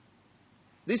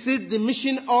 This is the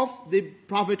mission of the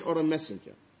prophet or a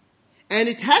messenger. And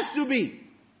it has to be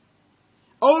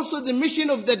also the mission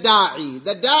of the da'i.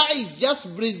 The da'i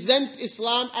just present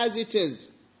Islam as it is.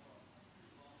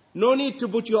 No need to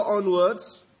put your own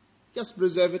words. Just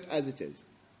preserve it as it is.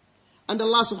 And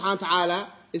Allah subhanahu wa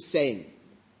ta'ala is saying,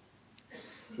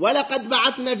 وَلَقَدْ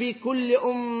بَعَثْنَا فِي كُلِّ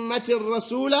أُمَّةٍ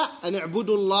رَسُولًا أَنْ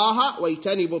اعْبُدُوا اللَّهَ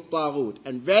وَاجْتَنِبُوا الطَّاغُوتَ.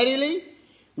 And verily,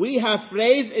 we have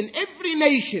raised in every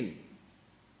nation,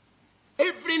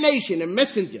 a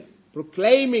messenger,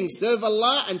 proclaiming serve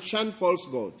Allah and shun false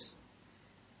gods.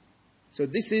 So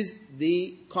this is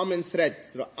the common thread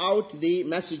throughout the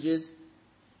messages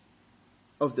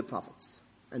of the prophets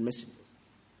and messengers.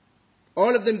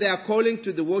 All of them, they are calling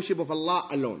to the worship of Allah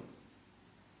alone.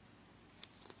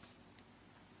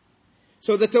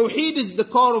 So the Tawheed is the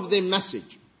core of their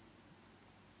message.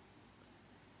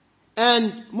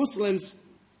 And Muslims,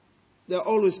 they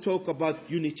always talk about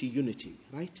unity,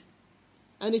 right?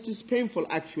 And it is painful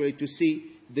actually to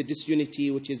see the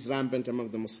disunity which is rampant among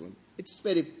the Muslims. It's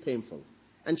very painful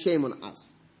and shame on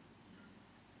us.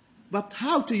 But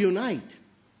how to unite?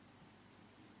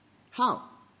 How?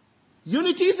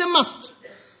 Unity is a must.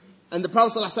 And the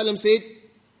Prophet ﷺ said,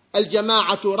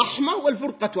 Al-jama'atu rahma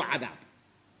wal-furqatu adab.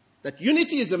 That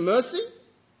unity is a mercy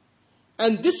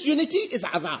and disunity is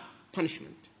adab,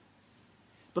 punishment.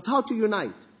 But how to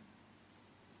unite?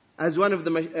 As one of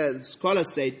the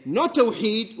scholars said, no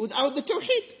tawheed without the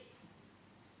tawheed.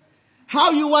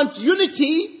 How you want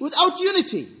unity without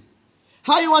unity?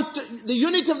 How you want the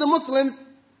unity of the Muslims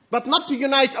but not to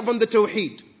unite upon the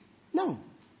tawheed? No.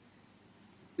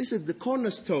 This is the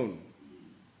cornerstone.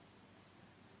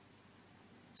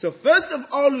 So first of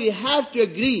all, we have to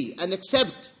agree and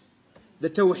accept the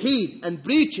tawheed and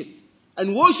preach it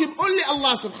and worship only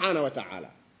Allah subhanahu wa ta'ala.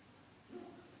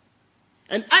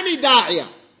 And any da'iyah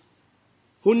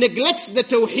who neglects the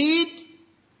tawheed,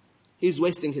 he's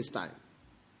wasting his time.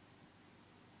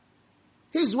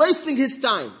 He's wasting his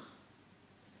time.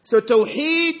 So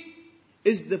tawheed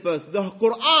is the first. The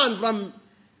Quran from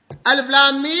Alif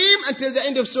Lam Mim until the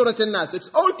end of Surah An-Nas, it's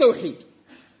all tawheed.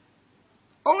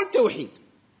 All tawheed.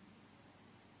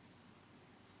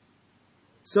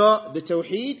 So the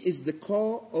tawheed is the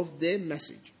core of their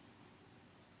message.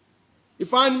 You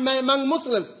find among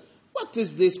Muslims, what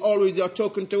is this? Always you're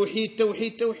talking tawheed,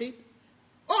 tawheed, tawheed.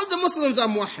 All the Muslims are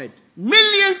muwahhid.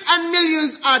 Millions and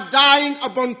millions are dying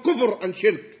upon kufr and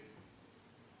shirk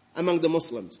among the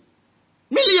Muslims.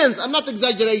 Millions, I'm not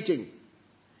exaggerating.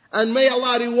 And may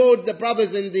Allah reward the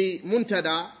brothers in the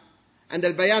Muntada and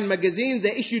Al-Bayan magazine.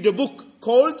 They issued a book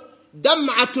called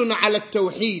Dam'atun ala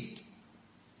Tawheed.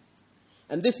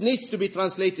 And this needs to be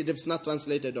translated if it's not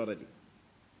translated already.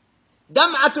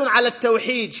 Dam'atun ala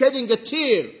Tawheed, shedding a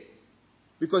tear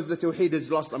because the Tawheed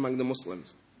is lost among the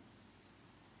Muslims.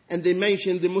 And they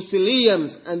mention the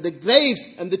mausoleums and the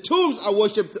graves and the tombs are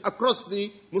worshipped across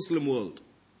the Muslim world.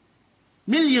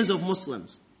 Millions of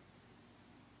Muslims.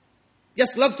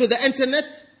 Just log to the internet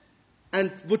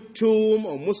and put tomb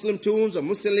or Muslim tombs or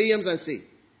mausoleums and see.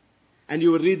 And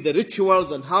you will read the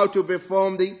rituals and how to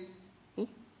perform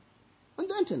on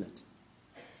the internet.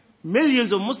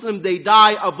 Millions of Muslims, they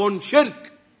die upon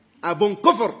shirk, upon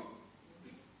kufr.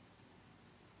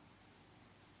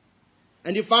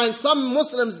 And you find some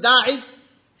Muslims, da'is,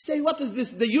 say, what is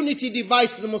this? The unity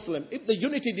divides the Muslim. If the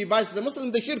unity divides the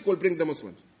Muslim, the shirk will bring the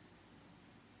Muslims.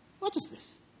 What is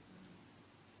this?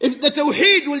 If the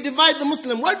tawheed will divide the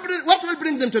Muslim, what will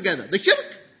bring them together? The shirk?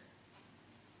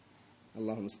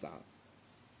 Allahumma musta'an.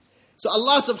 So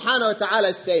Allah subhanahu wa ta'ala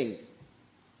is saying,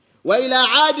 وَإِلَىٰ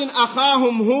عَادٍ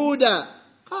أَخَاهُمْ هُودًا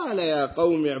قَالَ يَا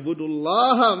قَوْمِ اعْبُدُوا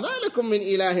اللَّهَ مَا لَكُمْ مِنْ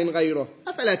إِلَٰهٍ غَيْرُهُ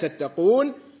أَفَلَا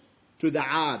تَتَّقُونَ. To the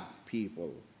Aad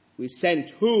people, we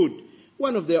sent Hud,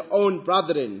 one of their own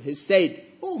brethren. He said,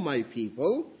 "O my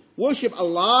people, worship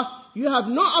Allah. You have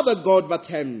no other God but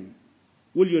Him.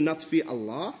 Will you not fear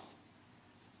Allah?"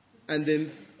 And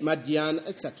then Madian,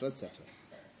 etc., etc.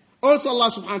 Also Allah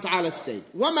subhanahu wa ta'ala said,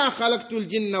 وَمَا خَلَقْتُ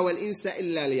الْجِنَّ وَالْإِنسَ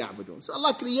إِلَّا لِيَعْبُدُونَ. So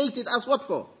Allah created us what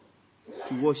for?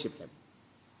 To worship Him.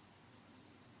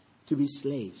 To be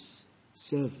slaves,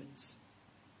 servants.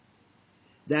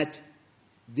 That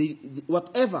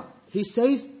whatever He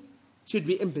says should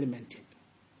be implemented.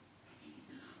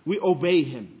 We obey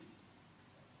Him.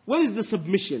 Where is the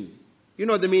submission? You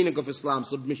know the meaning of Islam,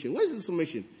 submission. Where is the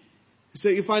submission? So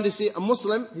you find a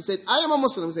Muslim, he said, I am a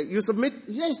Muslim. He said, you submit?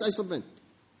 Yes, I submit.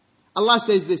 Allah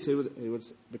says this, he would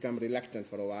become reluctant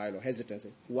for a while or hesitant. Say,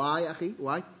 why, akhi?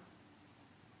 Why?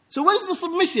 So where's the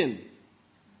submission?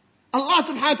 Allah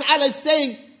subhanahu wa ta'ala is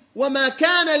saying, وَمَا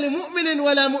كَانَ لِمُؤْمِنٍ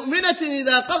وَلَا مُؤْمِنَةٍ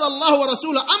إِذَا قَضَى اللَّهُ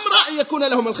وَرَسُولَهُ أَمْرًا أَن يَكُونَ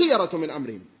لَهُمُ الْخِيَرَةُ مِنْ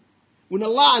أَمْرِهِمْ. When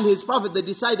Allah and His Prophet, they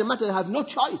decide a matter, they have no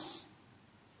choice.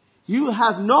 You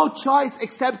have no choice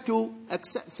except to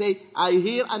say, I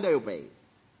hear and I obey.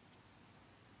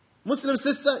 Muslim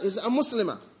sister is a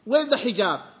Muslimah. Wear the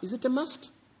hijab. Is it a must?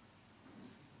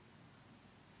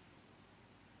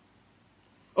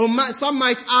 Or some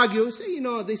might argue, say,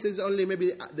 this is only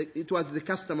maybe, it was the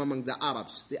custom among the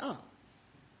Arabs. They are.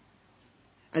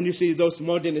 And you see those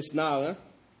modernists now,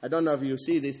 I don't know if you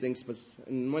see these things, but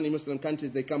in many Muslim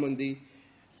countries, they come on the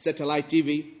satellite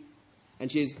TV,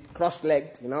 and she's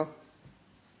cross-legged,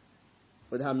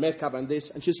 with her makeup and this,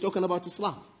 and she's talking about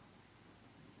Islam.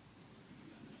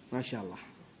 MashaAllah.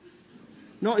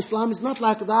 No, Islam is not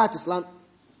like that. Islam,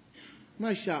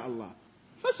 MashaAllah.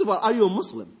 First of all, are you a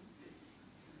Muslim?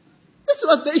 This is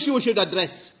what the issue we should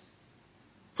address.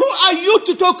 Who are you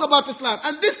to talk about Islam?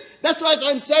 And that's what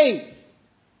I'm saying.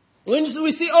 When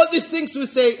we see all these things, we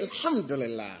say,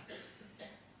 Alhamdulillah.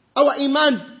 Our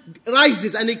iman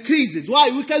rises and increases. Why?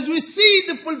 Because we see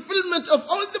the fulfillment of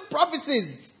all the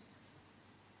prophecies.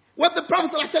 What the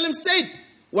Prophet ﷺ said,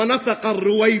 وَنَطَقَ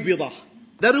الرُّوَيْبِضَةِ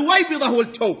The Ruwaybidah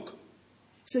will talk.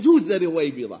 He said, who's the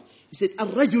Ruwaybidah? He said,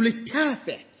 الرَّجُلِ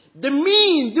التَّافِعِ The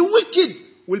mean, the wicked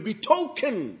will be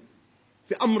talking.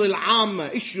 في أمر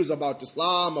العامة, issues about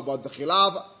Islam, about the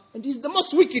Khilafah. And he's the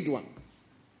most wicked one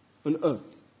on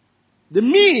earth. The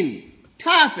mean,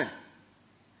 tafi',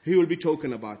 he will be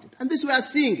talking about it. And this we are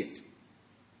seeing it.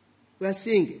 We are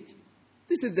seeing it.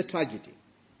 This is the tragedy.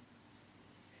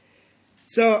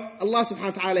 So Allah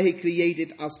subhanahu wa ta'ala, He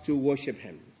created us to worship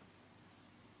Him.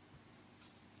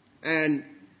 And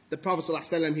the Prophet sallallahu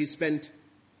alaihi wasallam, he spent,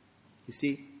 you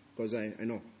see, because I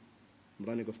know, I'm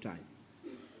running out of time.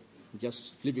 I'm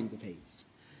just flipping the page.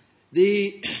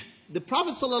 The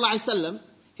Prophet sallallahu alaihi wasallam,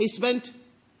 he spent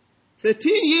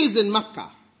 13 years in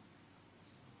Makkah,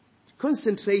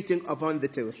 concentrating upon the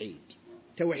Tawheed.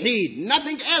 Tawheed,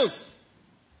 nothing else.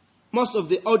 Most of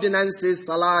the ordinances,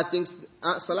 Salah things,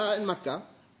 Salah in Makkah,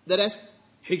 the rest,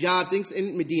 Hijab things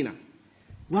in Medina.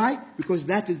 Why? Because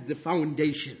that is the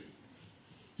foundation.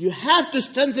 You have to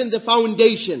strengthen the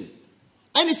foundation.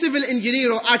 Any civil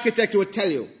engineer or architect will tell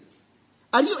you,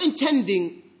 are you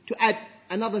intending to add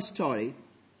another story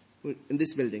in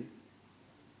this building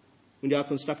when you are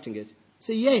constructing it?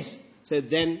 Say yes. So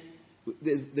then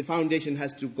the foundation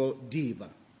has to go deeper.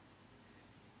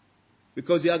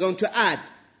 Because you are going to add.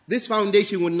 This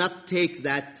foundation will not take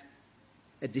that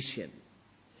addition.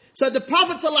 So the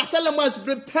Prophet ﷺ was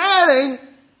preparing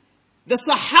the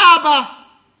Sahaba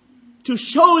to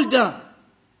shoulder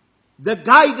the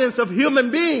guidance of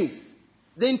human beings,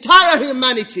 the entire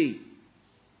humanity.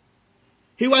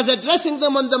 He was addressing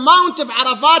them on the Mount of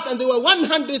Arafat, and there were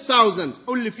 100,000.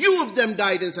 Only few of them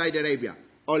died in Saudi Arabia.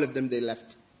 All of them they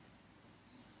left,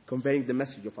 conveying the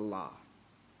message of Allah.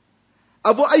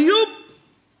 Abu Ayyub,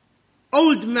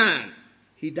 old man,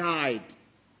 he died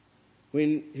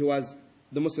when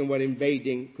the Muslims were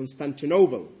invading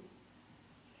Constantinople,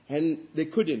 and they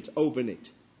couldn't open it.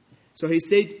 So he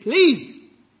said, please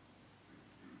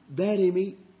bury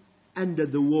me under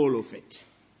the wall of it.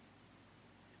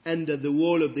 Under the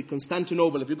wall of the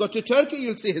Constantinople. If you go to Turkey,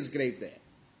 you'll see his grave there.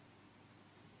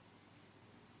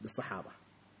 The Sahaba.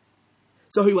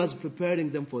 So he was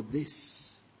preparing them for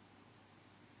this.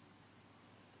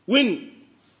 When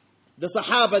the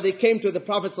Sahaba, they came to the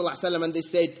Prophet ﷺ and they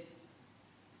said,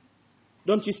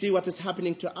 don't you see what is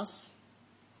happening to us?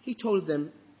 He told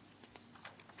them,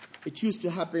 it used to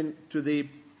happen to the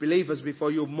believers before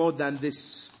you more than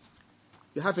this.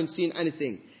 You haven't seen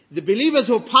anything. The believers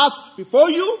who passed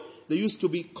before you, they used to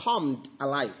be calmed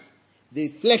alive. The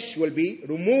flesh will be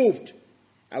removed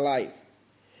alive.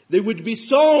 They would be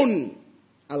sewn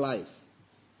alive.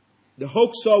 The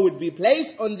hook saw would be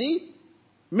placed on the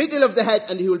middle of the head,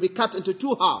 and he will be cut into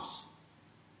two halves.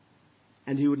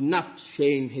 And he would not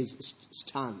change his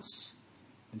stance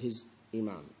and his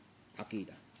iman,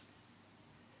 aqidah.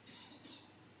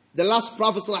 The last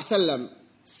Prophet ﷺ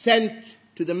sent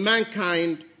to the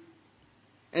mankind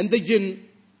and the jinn,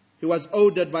 he was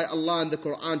ordered by Allah in the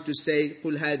Quran to say,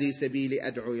 قُلْ هَذِي سَبِيلِ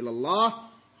أَدْعُو إِلَى اللَّهِ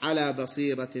عَلَى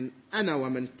بَصِيرَةٍ أَنَا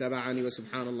وَمَنْ اتَّبَعَنِي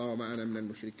وَسُبْحَانَ اللَّهِ وَمَا أَنَا مِنَ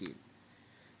الْمُشْرِكِينَ.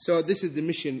 So this is the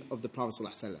mission of the Prophet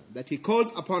ﷺ, that he calls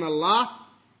upon Allah,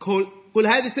 قُلْ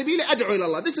هَذِي سَبِيلِ أَدْعُو إِلَى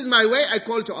اللَّهِ. This is my way, I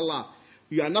call to Allah.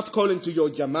 You are not calling to your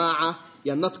jama'ah,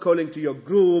 you are not calling to your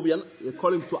group, you're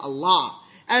calling to Allah.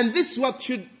 And this is what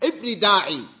should every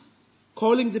da'i,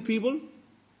 calling the people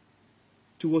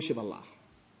to worship Allah.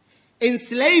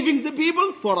 Enslaving the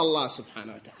people for Allah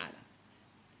subhanahu wa ta'ala.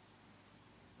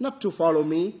 Not to follow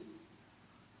me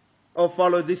or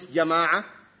follow this jama'ah.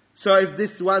 So if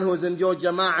this one who's in your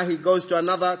jama'ah, he goes to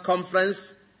another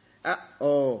conference,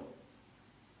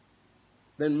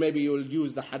 then maybe you'll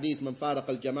use the hadith, man faraq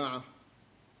al-jama'ah.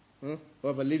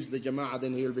 Whoever leaves the jama'ah,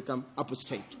 then he will become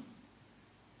apostate.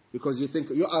 Because you think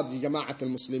you are the jama'at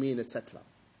al-muslimin, etc.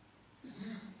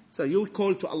 So you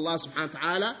call to Allah subhanahu wa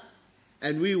ta'ala,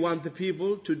 and we want the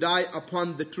people to die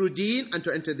upon the true deen and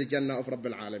to enter the Jannah of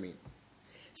Rabbil Alameen.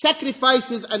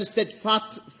 Sacrifices and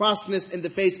steadfastness in the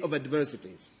face of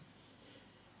adversities.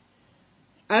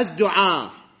 As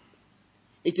dua,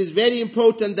 it is very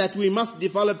important that we must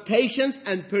develop patience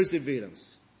and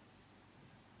perseverance.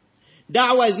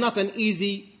 Da'wah is not an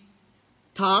easy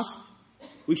task.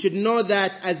 We should know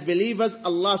that as believers,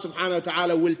 Allah subhanahu wa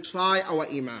ta'ala will try our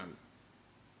iman.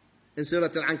 In Surah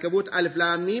Al-Ankabut, Alif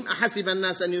Lam Mim, أَحَسِبَ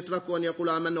النَّاسَ أَن يُتْرَكُوا أَن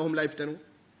يَقُولُوا آمَنَّا وَهُمْ لَا يُفْتَنُونَ.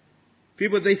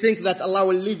 People, they think that Allah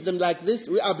will leave them like this.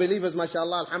 We are believers,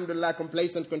 mashallah, alhamdulillah,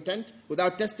 complacent, content,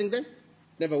 without testing them.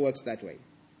 Never works that way.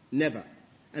 Never.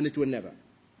 And it will never.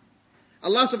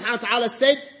 Allah subhanahu wa ta'ala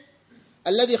said,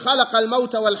 الذي خلق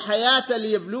الموت والحياة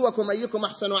ليبلوكم أيكم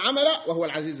أحسن عملا وهو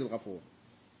العزيز الغفور.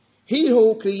 He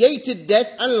who created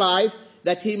death and life,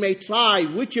 that he may try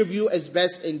which of you is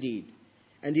best indeed.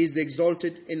 And he is the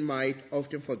exalted in might,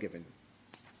 often forgiven.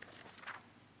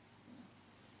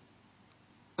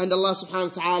 And Allah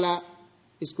subhanahu wa ta'ala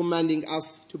is commanding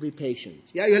us to be patient.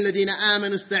 يا أيها الذين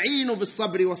آمنوا استعينوا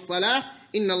بالصبر والصلاة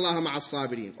إن الله مع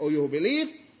الصابرين. O you who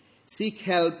believe, seek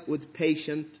help with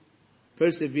patient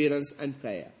perseverance and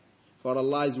prayer. For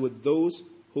Allah is with those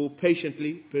who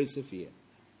patiently persevere.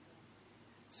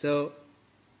 So,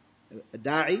 a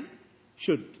da'i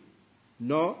should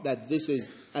know that this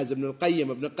is, as Ibn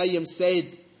al-Qayyim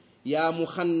said, يا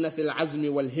مخنث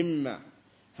العزم والهمة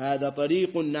هذا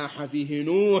طريق ناح فيه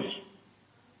نوح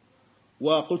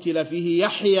وقتل فيه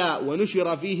يحيى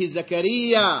ونشر فيه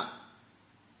زكريا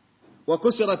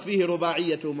وكسرت فيه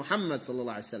رباعية محمد صلى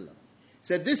الله عليه وسلم.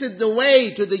 Said this is the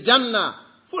way to the Jannah,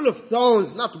 full of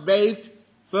thorns, not paved,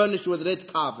 furnished with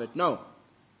red carpet. No.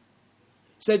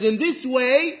 Said in this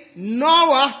way,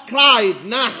 Noah cried,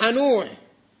 Naha Nuh.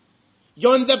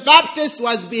 John the Baptist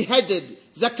was beheaded.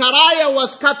 Zechariah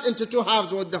was cut into two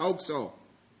halves with the hawk saw.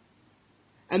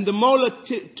 And the molar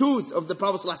tooth of the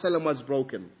Prophet ﷺ was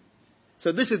broken.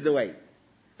 So this is the way.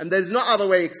 And there is no other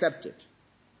way except it.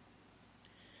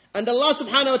 And Allah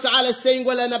subhanahu wa ta'ala is saying,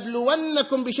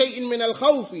 وَلَنَبْلُوَنَّكُمْ بِشَيْءٍ مِّنَ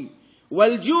الْخَوْفِ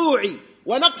وَالْجُوعِ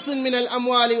وَنَقْصٍ مِّنَ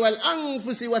الْأَمْوَالِ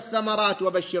وَالْأَنفُسِ وَالثَّمَرَاتِ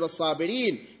وَبَشِّرِ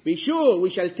الصَّابِرِينَ. Be sure we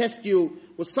shall test you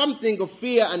with something of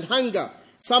fear and hunger,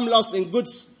 some loss in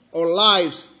goods or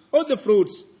lives, or the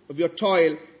fruits of your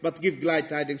toil, but give glad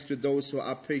tidings to those who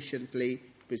are patiently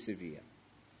persevere.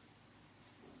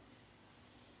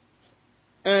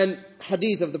 And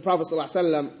hadith of the Prophet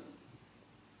ﷺ,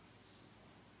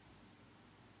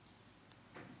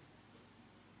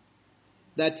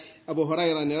 that Abu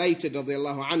Hurairah narrated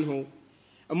radiallahu anhu,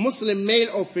 a Muslim male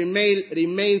or female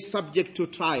remains subject to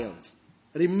trials.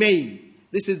 Remain.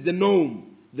 This is the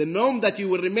norm. The norm that you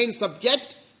will remain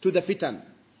subject to the fitan.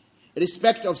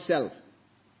 Respect of self.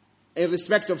 In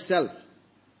respect of self.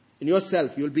 In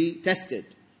yourself, you'll be tested.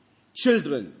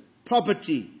 Children,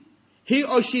 property. He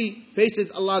or she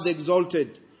faces Allah the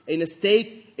Exalted in a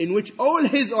state in which all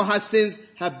his or her sins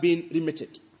have been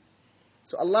remitted.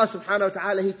 So Allah subhanahu wa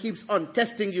ta'ala, He keeps on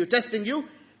testing you,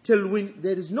 till when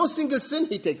there is no single sin,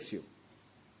 He takes you.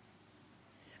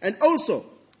 And also,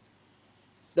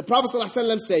 the Prophet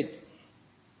ﷺ said,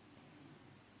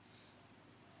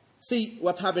 see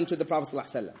what happened to the Prophet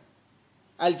ﷺ.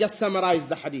 I'll just summarize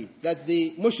the hadith, that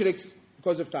the mushriks,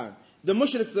 because of time, the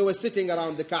mushriks, they were sitting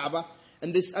around the Kaaba,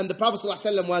 and the Prophet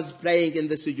ﷺ was praying in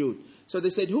the sujood. So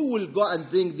they said, who will go and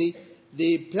bring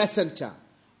the placenta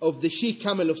of the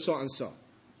she-camel of so-and-so?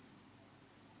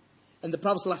 And the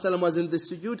Prophet ﷺ was in the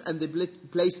sujood, and they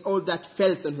placed all that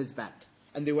filth on his back.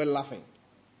 And they were laughing.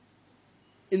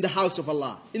 In the house of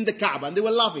Allah, in the Kaaba, and they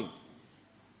were laughing.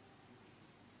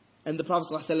 And the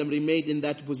Prophet ﷺ remained in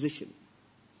that position.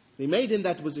 He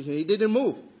didn't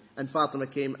move. And Fatima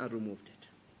came and removed it.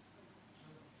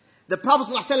 The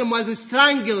Prophet ﷺ was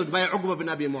strangled by Uqba bin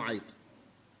Abi Mu'ayt.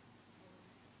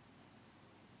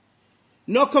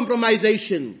 No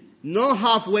compromisation, no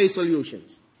halfway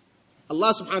solutions.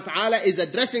 Allah subhanahu wa ta'ala is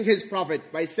addressing His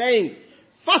Prophet by saying,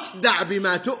 فَاصْدَعْ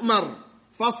بِمَا تُؤْمَرْ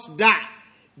فَاصْدَعْ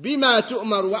بِمَا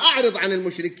تُؤْمَرْ وَأَعْرِضْ عَنِ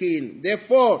الْمُشْرِكِينَ.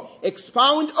 Therefore,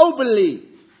 expound openly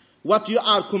what you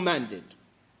are commanded,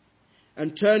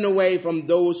 and turn away from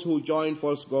those who join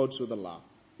false gods with Allah.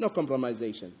 No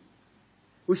compromisation.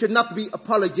 We should not be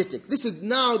apologetic. This is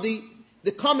now the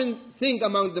common thing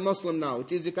among the Muslim now.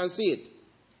 It is, you can see it.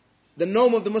 The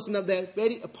norm of the Muslim, they are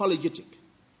very apologetic.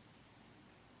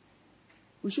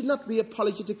 We should not be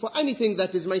apologetic for anything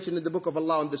that is mentioned in the book of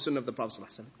Allah and the Sunnah of the Prophet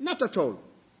ﷺ. Not at all.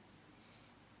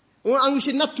 And we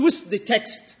should not twist the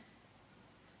text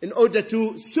in order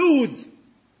to soothe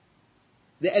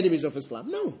the enemies of Islam.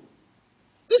 No.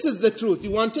 This is the truth.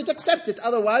 You want it, accept it.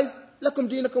 Otherwise, lakum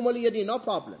deenakum waliya deen, no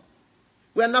problem.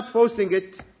 We are not forcing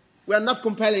it. We are not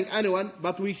compelling anyone.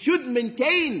 But we should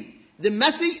maintain the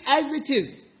message as it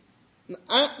is.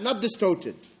 Not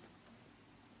distorted.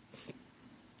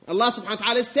 Allah subhanahu wa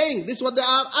ta'ala is saying, this is what they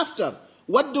are after.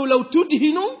 وَدُّوا لَوْ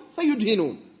تُدْهِنُوا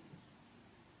فَيُدْهِنُونَ.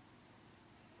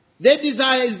 Their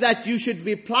desire is that you should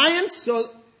be pliant, so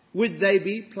would they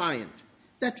be pliant.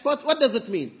 What does it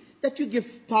mean? That you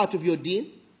give part of your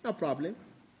deen, no problem.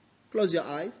 Close your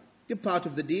eyes, give part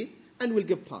of the deen, and we'll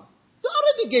give part. You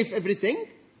already gave everything.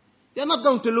 You're not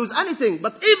going to lose anything.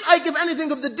 But if I give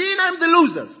anything of the deen, I'm the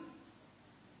losers.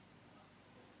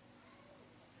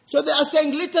 So they are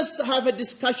saying, let us have a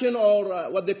discussion or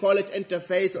what they call it,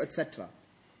 interfaith, etc.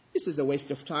 This is a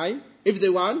waste of time. If they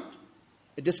want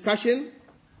a discussion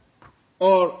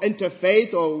or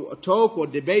interfaith or a talk or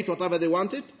debate, whatever they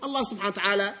wanted, Allah subhanahu wa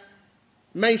ta'ala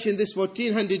mentioned this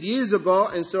 1400 years ago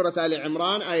in Surah Al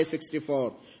Imran, ayah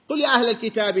 64. قل يا أهل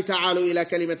الكتاب تعالوا إلى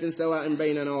كلمة سواء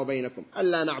بيننا وبينكم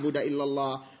ألا نعبد إلا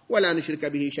الله ولا نشرك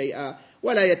به شيئا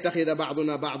ولا يتخذ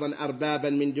بعضنا بعضا أربابا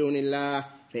من دون الله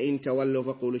فإن تولوا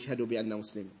فقولوا اشهدوا بأننا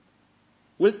مسلمون.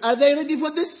 Well, are they ready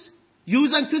for this?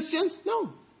 Jews and Christians?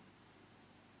 No.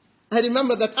 I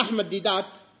remember that Ahmad Didat,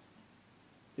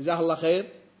 Jazahullah khair,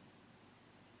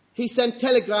 he sent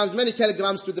telegrams, many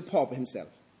telegrams to the Pope himself.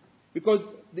 Because,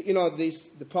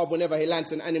 the Pope, whenever he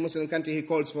lands in any Muslim country, he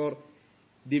calls for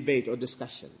debate or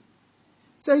discussion.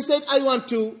 So he said, I want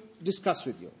to discuss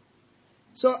with you.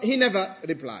 So he never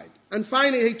replied. And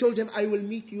finally he told him, I will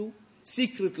meet you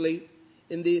secretly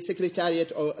in the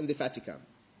Secretariat or in the Vatican.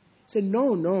 He said,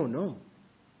 no.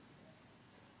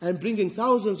 I'm bringing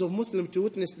thousands of Muslims to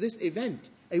witness this event.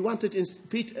 I want it in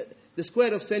the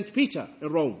square of St. Peter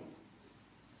in Rome.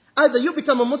 Either you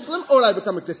become a Muslim or I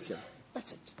become a Christian.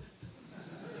 That's it.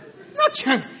 No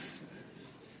chance.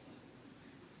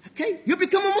 Okay? You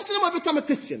become a Muslim or become a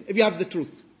Christian if you have the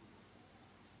truth.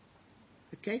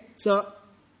 Okay? So,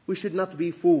 we should not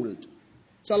be fooled.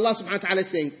 So Allah subhanahu wa ta'ala is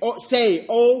saying, say,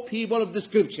 O people of the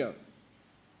scripture,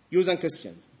 Jews and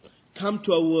Christians, come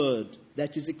to a word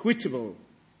that is equitable,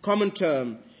 common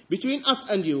term, between us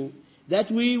and you, that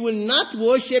we will not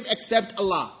worship except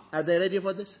Allah. Are they ready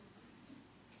for this?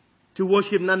 To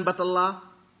worship none but Allah?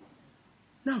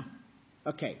 No.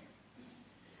 Okay.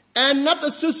 And not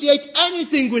associate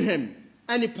anything with Him,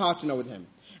 any partner with Him.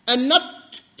 And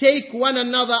not take one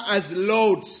another as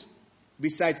lords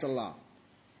besides Allah,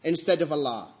 instead of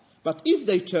Allah. But if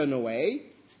they turn away,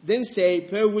 then say,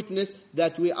 bear witness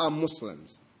that we are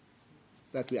Muslims.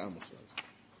 That we are Muslims.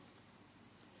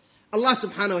 Allah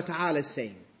subhanahu wa ta'ala is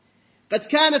saying, قد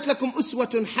كانت لكم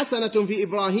أسوة حسنة في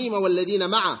إبراهيم والذين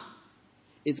معه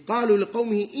إذ قالوا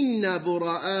لقومه إنا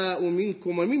براء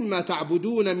منكم ومما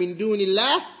تعبدون من دون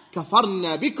الله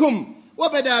كفرنا بكم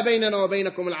وبدا بيننا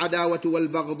وبينكم العداوة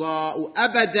والبغضاء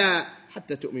أبدا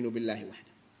حتى تؤمنوا بالله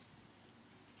وحده.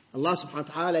 Allah subhanahu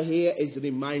wa ta'ala here is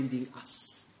reminding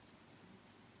us.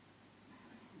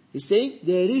 He's saying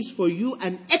there is for you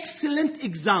an excellent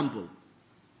example.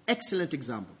 Excellent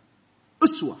example.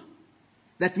 Uswa.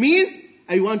 That means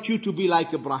I want you to be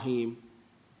like Ibrahim.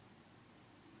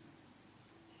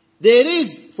 There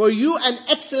is for you an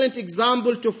excellent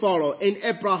example to follow in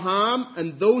Abraham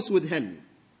and those with him.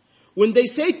 When they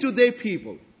say to their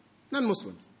people,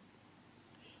 non-Muslims,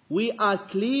 we are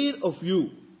clear of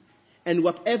you and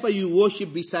whatever you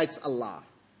worship besides Allah.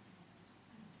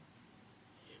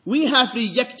 We have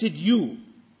rejected you,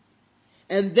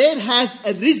 and there has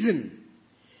arisen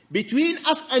between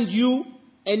us and you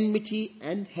enmity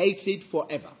and hatred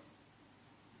forever.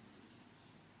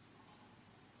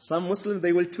 Some Muslims,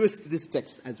 they will twist this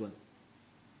text as well.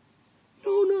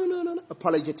 No.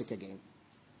 Apologetic again.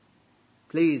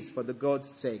 Please, for the God's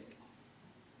sake,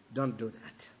 don't do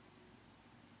that.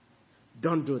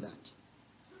 Don't do that.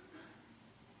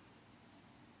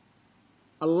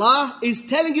 Allah is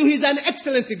telling you He's an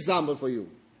excellent example for you.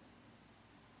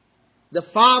 The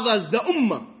fathers, the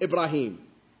Ummah, Ibrahim.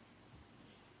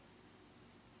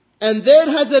 And there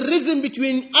has arisen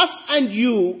between us and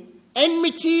you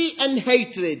enmity and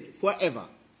hatred forever.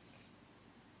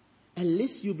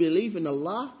 Unless you believe in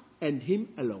Allah and Him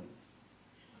alone.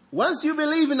 Once you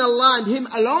believe in Allah and Him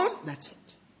alone, that's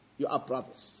it. You are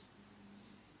brothers.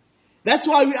 That's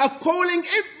why we are calling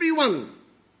everyone.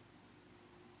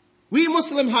 We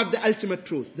Muslims have the ultimate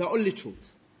truth, the only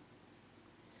truth.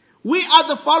 We are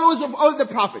the followers of all the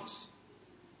prophets.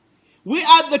 We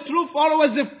are the true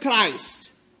followers of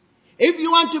Christ. If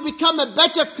you want to become a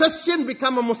better Christian,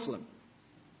 become a Muslim.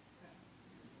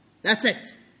 That's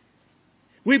it.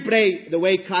 We pray the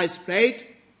way Christ prayed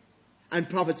and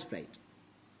prophets prayed.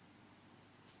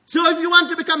 So if you want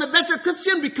to become a better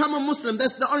Christian, become a Muslim.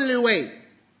 That's the only way.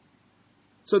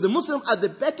 So the Muslims are the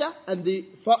better and the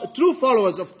true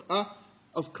followers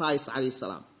of Christ alayhi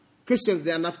salam. Christians,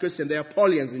 they are not Christians, they are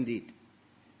Paulians indeed.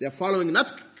 They are following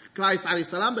not Christ alayhi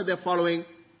salam, but they are following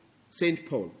Saint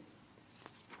Paul.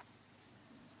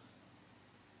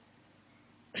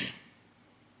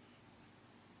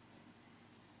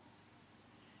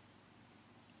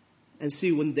 And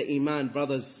see when the iman,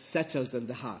 brothers, settles in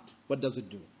the heart, what does it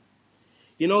do?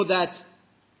 You know that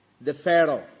the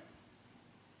Pharaoh,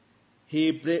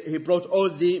 he brought all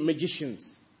the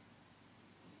magicians.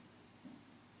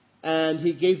 And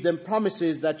he gave them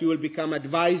promises that you will become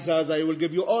advisors, I will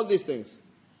give you all these things.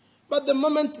 But the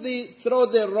moment they throw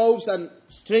their ropes and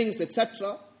strings,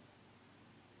 etc.,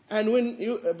 and when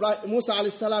Musa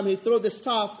alayhi salam, he threw the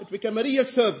staff, it became a real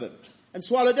serpent and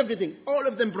swallowed everything. All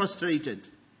of them prostrated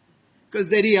because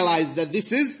they realized that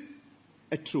this is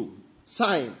a true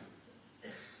sign.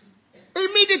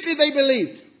 Immediately they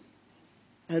believed.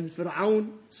 And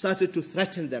Fir'aun started to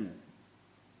threaten them.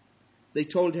 They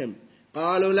told him,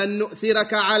 قالوا لن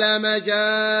نؤثرك على ما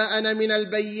جاءنا من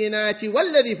البينات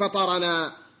والذي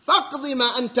فطرنا فاقض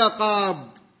ما أنت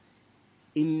قاض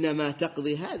إنما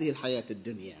تقضي هذه الحياة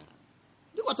الدنيا.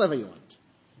 Do whatever you want.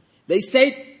 They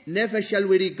said, never shall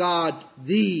we regard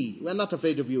thee, we are not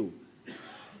afraid of you,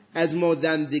 as more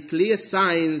than the clear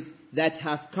signs that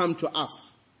have come to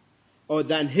us, or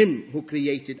than him who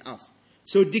created us.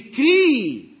 So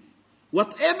decree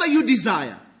whatever you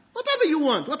desire, whatever you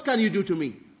want. What can you do to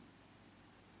me?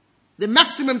 The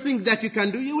maximum thing that you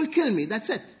can do, you will kill me. That's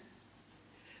it.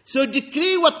 So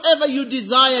decree whatever you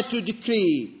desire to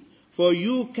decree, for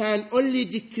you can only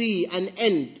decree and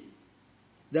end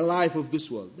the life of this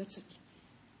world. That's it.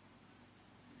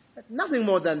 Nothing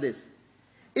more than this.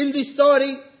 In the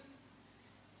story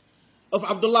of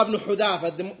Abdullah ibn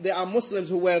Hudhafa, there are Muslims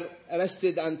who were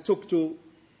arrested and took to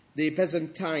the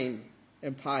Byzantine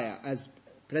Empire as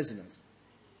prisoners.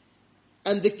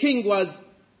 And the king was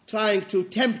trying to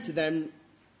tempt them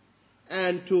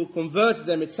and to convert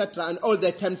them, etc., and all the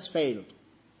attempts failed.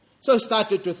 So he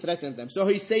started to threaten them. So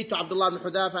he said to Abdullah ibn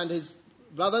Hudhafa and his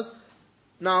brothers,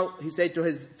 now he said to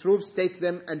his troops, take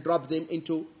them and drop them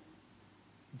into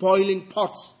boiling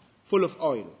pots full of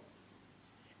oil.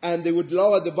 And they would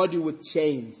lower the body with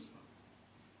chains.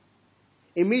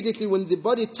 Immediately when the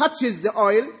body touches the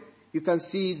oil, you can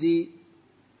see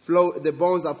the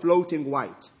bones are floating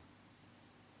white.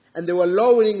 And they were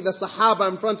lowering the Sahaba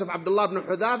in front of Abdullah ibn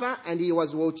Hudhafa, and he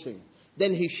was watching.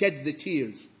 Then he shed the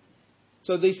tears.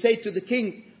 So they say to the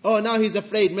king, oh, now he's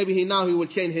afraid, maybe he will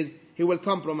change he will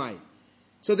compromise.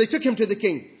 So they took him to the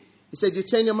king. He said, you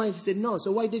change your mind? He said, no.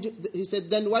 So he said,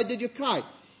 then why did you cry?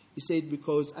 He said,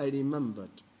 because I remembered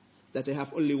that I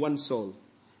have only one soul.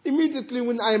 Immediately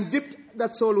when I am dipped,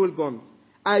 that soul will go on.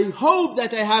 I hope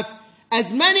that I have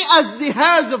as many as the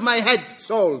hairs of my head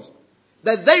souls,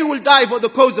 that they will die for the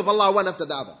cause of Allah, one after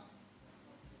the other.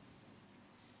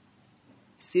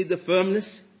 See the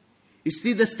firmness? You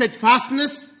see the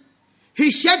steadfastness?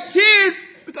 He shed tears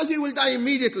because he will die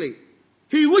immediately.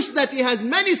 He wished that he has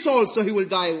many souls, so he will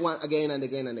die again and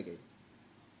again and again.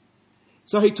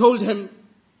 So he told him,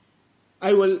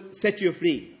 I will set you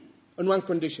free on one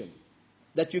condition,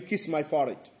 that you kiss my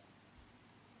forehead.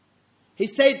 He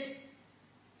said,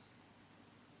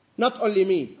 not only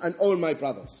me and all my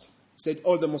brothers. He said,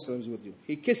 all the Muslims with you.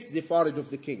 He kissed the forehead of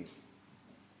the king.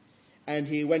 And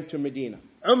he went to Medina.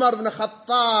 Umar ibn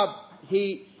Khattab,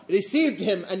 he received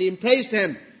him and he embraced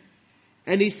him.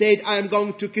 And he said, I am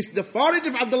going to kiss the forehead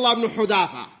of Abdullah ibn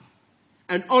Hudhafa.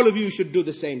 And all of you should do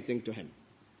the same thing to him.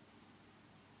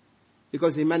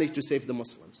 Because he managed to save the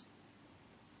Muslims.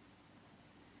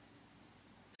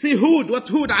 See what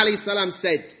Hud alayhi salam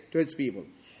said to his people.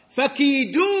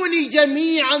 فَكِيدُونِ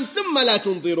جَمِيعًا ثُمَّ لَا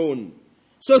تُنظِرُونَ.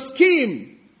 So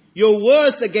scheme your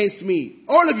worst against me,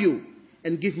 all of you,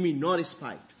 and give me no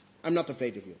respite. I'm not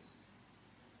afraid of you.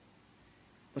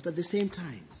 But at the same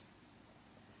time,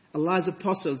 Allah's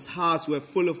apostles' hearts were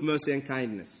full of mercy and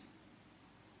kindness.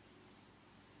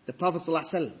 The Prophet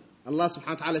ﷺ, Allah subhanahu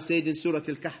wa ta'ala said in Surah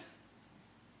Al-Kahf,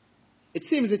 it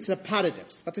seems it's a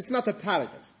paradox, but it's not a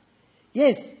paradox.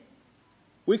 Yes,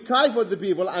 we cry for the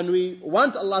people and we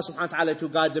want Allah subhanahu wa ta'ala to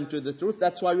guide them to the truth.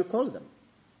 That's why we call them.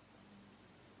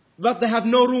 But they have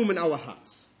no room in our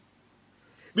hearts.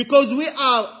 Because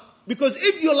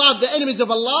if you love the enemies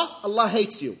of Allah, Allah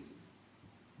hates you.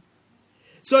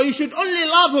 So you should only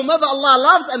love whomever Allah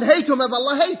loves and hate whomever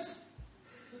Allah hates.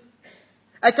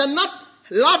 I cannot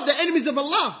love the enemies of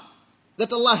Allah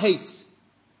that Allah hates.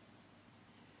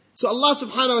 So Allah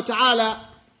subhanahu wa ta'ala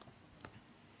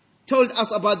told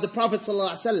us about the Prophet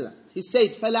sallallahu alaihi wasallam. He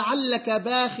said, فَلَعَلَّكَ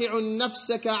بَاخِعٌ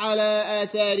نَفْسَكَ عَلَىٰ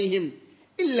آثَارِهِمْ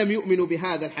إِن لَّمْ يُؤْمِنُوا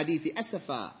بِهَذَا الْحَدِيثِ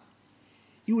أَسَفًا.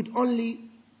 You would only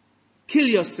kill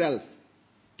yourself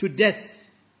to death.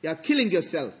 You are killing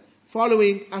yourself,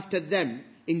 following after them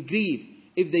in grief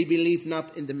if they believe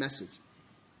not in the message.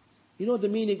 You know the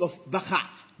meaning of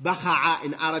baqa'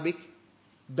 in Arabic?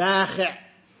 Baqa'.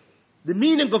 The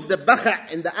meaning of the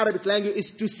bakha in the Arabic language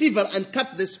is to sever and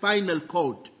cut the spinal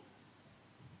cord.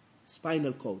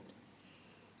 Spinal cord.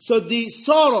 So the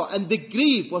sorrow and the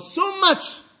grief was so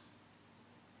much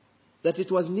that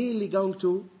it was nearly going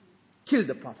to kill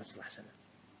the Prophet ﷺ.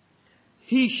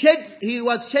 He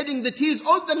was shedding the tears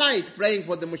all the night praying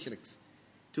for the mushriks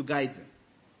to guide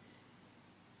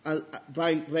them.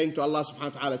 Praying to Allah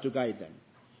subhanahu wa ta'ala to guide them.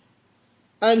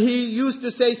 And he used to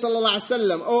say, sallallahu alaihi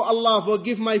wasallam, "Oh Allah,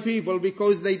 forgive my people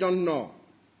because they don't know."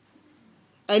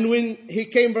 And when he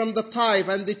came from the Taif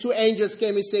and the two angels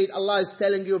came, he said, "Allah is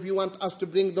telling you if you want us to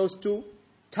bring those two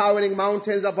towering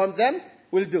mountains upon them,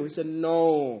 we'll do." He said,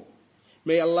 "No.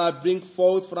 May Allah bring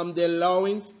forth from their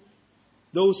loins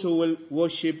those who will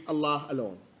worship Allah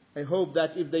alone." I hope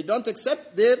that if they don't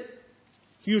accept their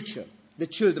future, the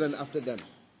children after them.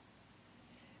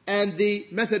 And the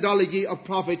methodology of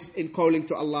prophets in calling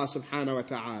to Allah subhanahu wa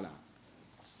ta'ala.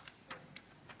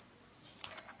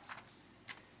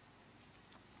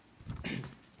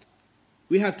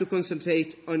 We have to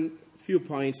concentrate on a few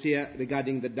points here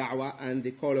regarding the da'wah and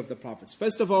the call of the prophets.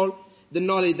 First of all, the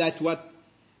knowledge that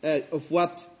of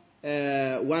what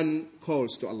one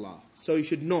calls to Allah. So you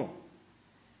should know.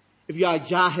 If you are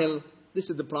jahil, this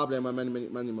is the problem of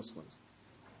many Muslims.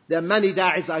 There are many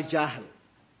da'is are jahil.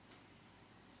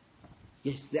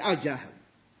 Yes, they are jahil.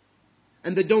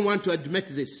 And they don't want to admit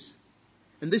this.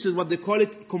 And this is what they call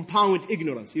it, compound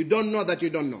ignorance. You don't know that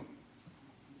you don't know.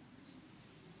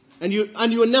 And you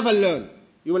will never learn.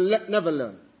 You will never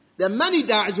learn. There are many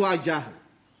da'is who are jahil.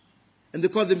 And they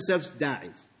call themselves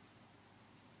da'is.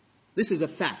 This is a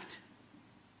fact.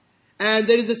 And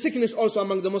there is a sickness also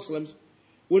among the Muslims.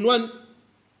 When one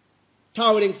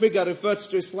towering figure refers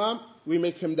to Islam, we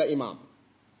make him the imam.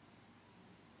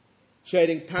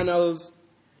 Sharing panels,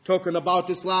 talking about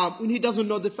Islam, when he doesn't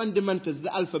know the fundamentals,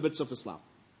 the alphabets of Islam.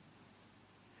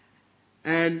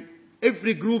 And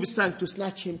every group is trying to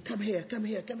snatch him. Come here, come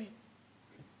here, come here.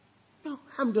 No,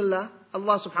 alhamdulillah,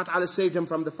 Allah subhanahu wa ta'ala saved him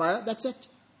from the fire. That's it.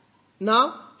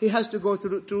 Now, he has to go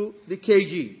through to the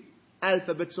KG,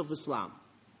 alphabets of Islam.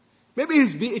 Maybe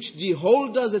his PhD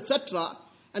holders, etc.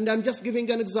 And I'm just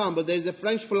giving an example. There is a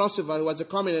French philosopher who was a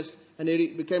communist and he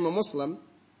became a Muslim.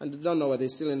 And I don't know whether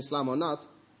he's still in Islam or not.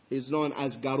 He's known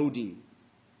as Garudi.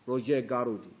 Roger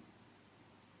Garudi.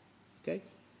 Okay?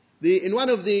 In one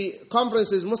of the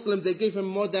conferences, Muslims, they gave him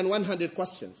more than 100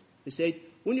 questions. They said,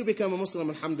 when you become a Muslim,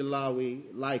 alhamdulillah, we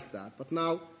like that. But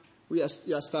now, we are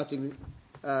starting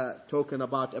talking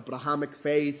about Abrahamic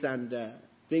faith and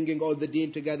bringing all the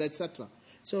deen together, etc.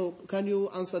 So, can you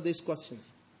answer these questions?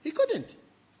 He couldn't.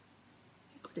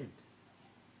 He couldn't.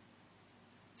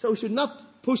 So we should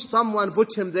not push someone,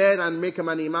 put him there and make him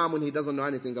an imam when he doesn't know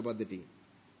anything about the deen.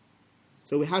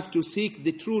 So we have to seek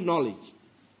the true knowledge.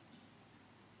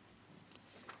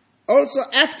 Also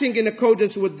acting in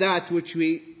accordance with that which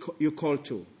you call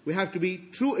to. We have to be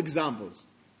true examples.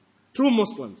 True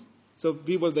Muslims. So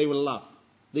people, they will laugh.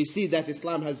 They see that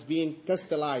Islam has been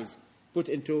crystallized, put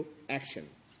into action.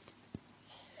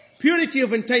 Purity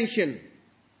of intention.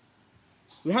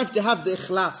 We have to have the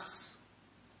ikhlas.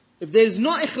 If there is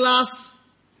no ikhlas,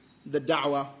 the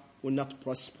da'wah will not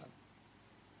prosper.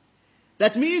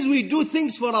 That means we do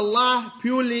things for Allah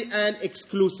purely and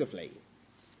exclusively.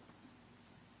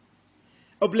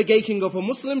 Obligation of a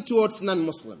Muslim towards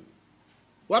non-Muslim.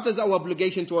 What is our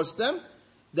obligation towards them?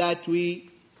 That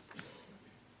we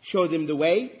show them the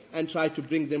way and try to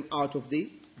bring them out of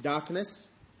the darkness.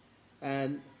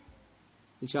 And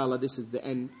inshallah, this is the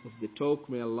end of the talk.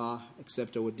 May Allah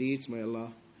accept our deeds. May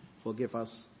Allah forgive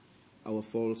us our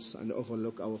faults and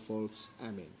overlook our faults.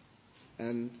 Ameen.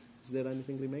 And is there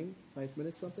anything remaining? 5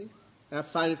 minutes, something? I have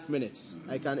 5 minutes.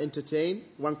 I can entertain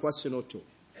one question or two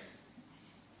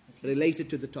related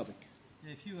to the topic.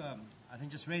 If you, I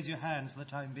think just raise your hands for the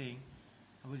time being.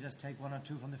 And we'll just take one or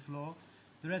two from the floor.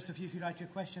 The rest of you, if you write your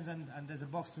questions, and there's a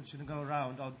box which should go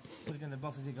around, I'll put it in the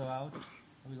box as you go out.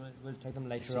 We'll take them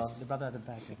later on. The brother at the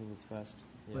back, I think, was first.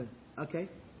 Yeah. Well, okay.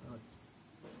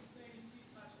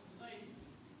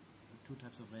 Two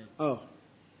types of ghaib. Oh.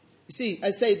 You see,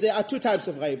 I say there are two types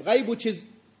of ghaib. Ghaib which is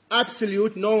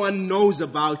absolute, no one knows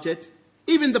about it.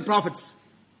 Even the prophets.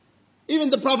 Even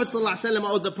the Prophet ﷺ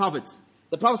or the prophets.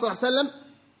 The Prophet ﷺ,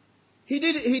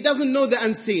 he doesn't know the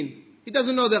unseen. He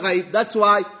doesn't know the ghaib. That's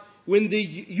why when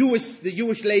the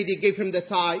Jewish lady gave him the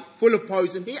thigh full of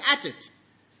poison, he ate it.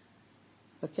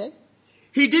 Okay?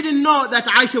 He didn't know that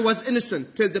Aisha was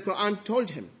innocent till the Quran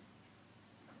told him.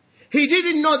 He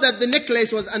didn't know that the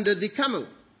necklace was under the camel.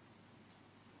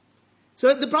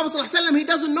 So the Prophet ﷺ, he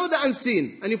doesn't know the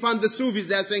unseen. And you find the Sufis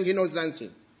there saying he knows the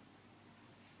unseen.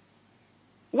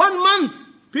 1 month,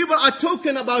 people people are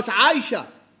talking about Aisha.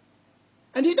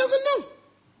 And he doesn't know.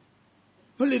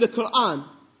 Only the Quran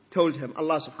told him,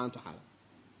 Allah subhanahu wa ta'ala.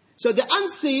 So the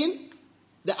unseen,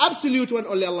 the absolute one,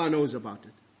 only Allah knows about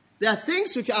it. There are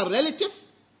things which are relative.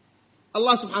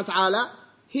 Allah subhanahu wa ta'ala,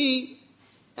 He,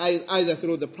 either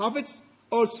through the prophets,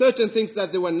 or certain things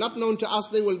that they were not known to us,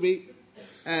 they will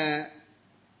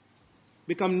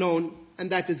become known, and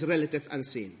that is relative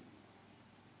unseen.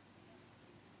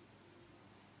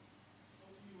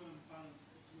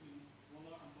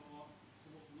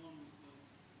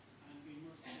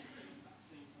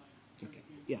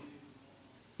 Yeah.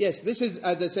 Yes, this is,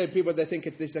 as they say, people, they think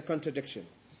this is a contradiction.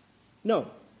 No.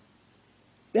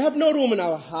 They have no room in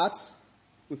our hearts.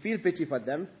 We feel pity for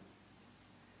them.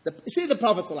 See the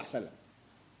Prophet ﷺ.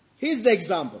 Here's the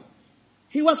example.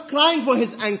 He was crying for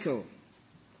his uncle,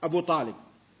 Abu Talib.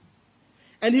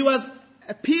 And he was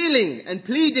appealing and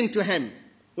pleading to him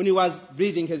when he was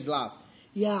breathing his last.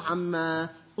 Ya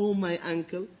Amma, oh my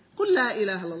uncle, قل لا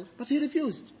إله إلا الله. But he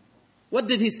refused. What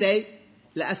did he say?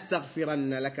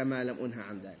 لأستغفرن لك ما لم أنه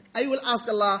عن ذلك. I will ask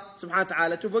Allah subhanahu wa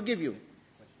ta'ala to forgive you,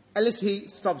 unless He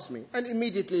stops me. And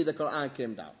immediately the Quran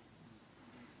came down.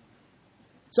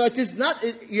 So it is not,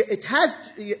 you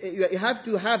have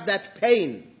to have that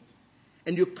pain.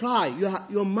 And you cry,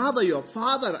 your mother, your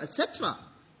father, etc.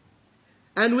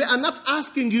 And we are not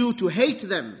asking you to hate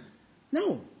them.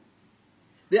 No.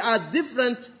 There are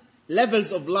different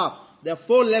levels of love. There are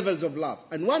 4 levels of love.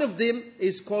 And one of them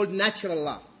is called natural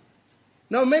love.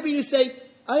 Now maybe you say,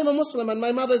 I am a Muslim and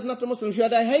my mother is not a Muslim.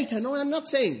 Should I hate her? No, I'm not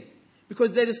saying.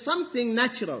 Because there is something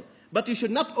natural. But you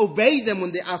should not obey them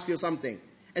when they ask you something.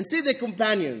 And see the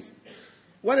companions.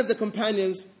 One of the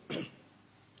companions,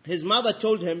 his mother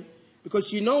told him, because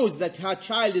she knows that her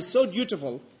child is so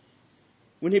beautiful,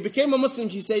 when he became a Muslim,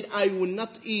 she said, I will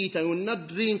not eat, I will not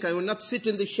drink, I will not sit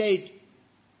in the shade.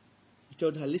 He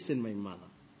told her, listen, my mother,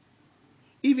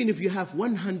 even if you have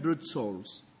 100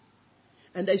 souls,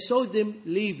 and I saw them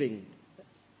leaving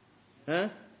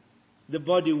the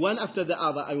body one after the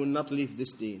other, I will not leave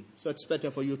this deen. So it's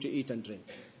better for you to eat and drink.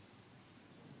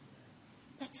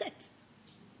 That's it.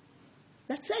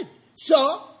 That's it.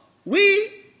 So,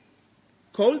 we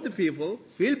call the people,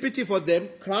 feel pity for them,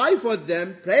 cry for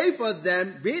them, pray for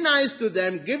them, be nice to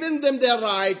them, giving them their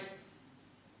rights.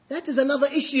 That is another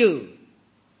issue.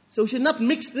 So we should not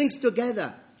mix things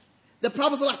together. The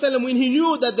Prophet ﷺ, when he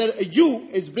knew that a Jew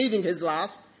is breathing his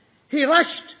last, he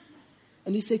rushed.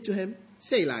 And he said to him,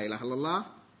 say La ilaha illallah.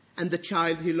 And the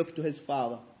child, he looked to his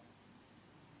father.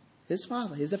 His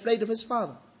father, he's afraid of his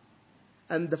father.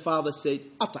 And the father said,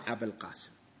 Ata'ab al-Qasim.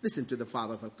 Listen to the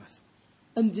father of al-Qasim.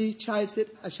 And the child said,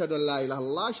 Ashhadu an la ilaha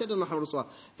illallah, ashhadu anna Muhammadan Rasulullah.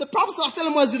 The Prophet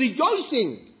ﷺ was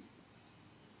rejoicing.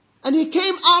 And he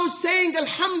came out saying,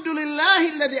 Alhamdulillah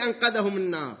alladhi anqadahu min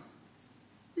nar.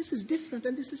 This is different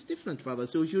and this is different, brother.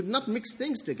 So we should not mix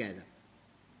things together.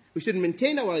 We should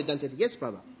maintain our identity. Yes,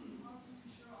 brother.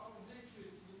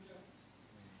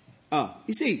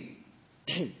 You see,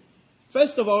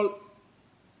 first of all,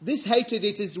 this hatred,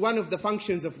 it is one of the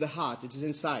functions of the heart. It is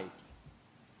inside.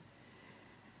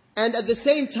 And at the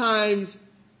same time,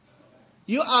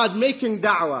 you are making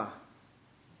da'wah.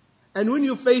 And when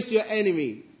you face your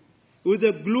enemy with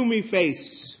a gloomy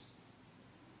face,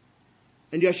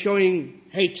 and you are showing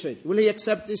hatred, will he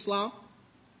accept Islam?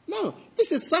 No.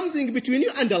 This is something between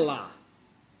you and Allah.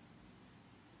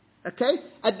 Okay?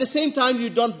 At the same time, you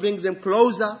don't bring them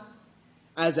closer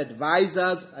as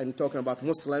advisors. I'm talking about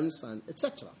Muslims and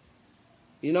etc.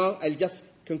 You know, I'll just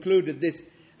conclude with this.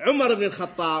 Umar ibn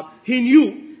al-Khattab, he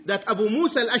knew that Abu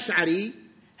Musa al-Ash'ari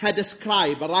had a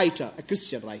scribe, a writer, a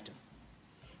Christian writer.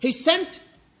 He sent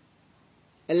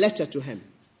a letter to him.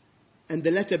 And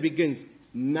the letter begins,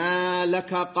 مَا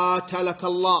لَكَ قَاتَلَكَ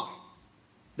اللَّهِ.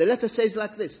 The letter says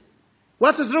like this.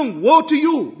 What is wrong? Woe to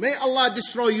you. May Allah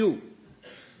destroy you.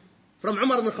 From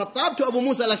Umar ibn Khattab to Abu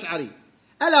Musa al-Ash'ari.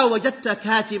 أَلَا وَجَدْتَ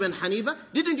كَاتِبًا حَنِيفًا.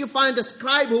 Didn't you find a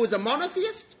scribe who was a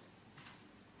monotheist?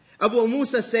 Abu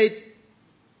Musa said,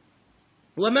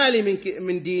 وَمَا لِي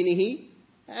مِن دِينِهِ.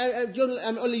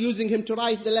 I'm only using him to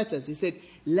write the letters. He said,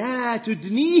 لَا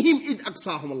تُدْنِيهِمْ إِذْ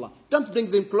أَقْصَاهُمُ اللَّهِ. Don't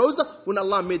bring them closer when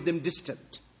Allah made them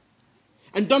distant.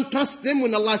 And don't trust them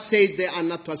when Allah said they are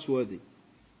not trustworthy.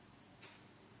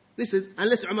 This is,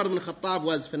 unless Umar ibn Khattab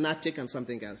was fanatic and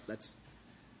something else. That's,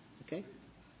 okay?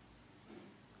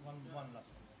 One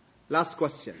last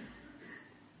question.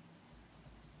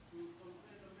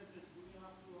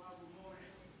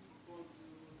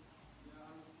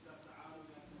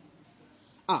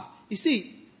 You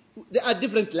see, there are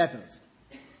different levels.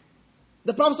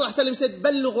 The Prophet ﷺ said,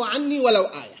 بَلِّغُوا عَنِّي وَلَوْ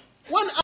آيَةً. One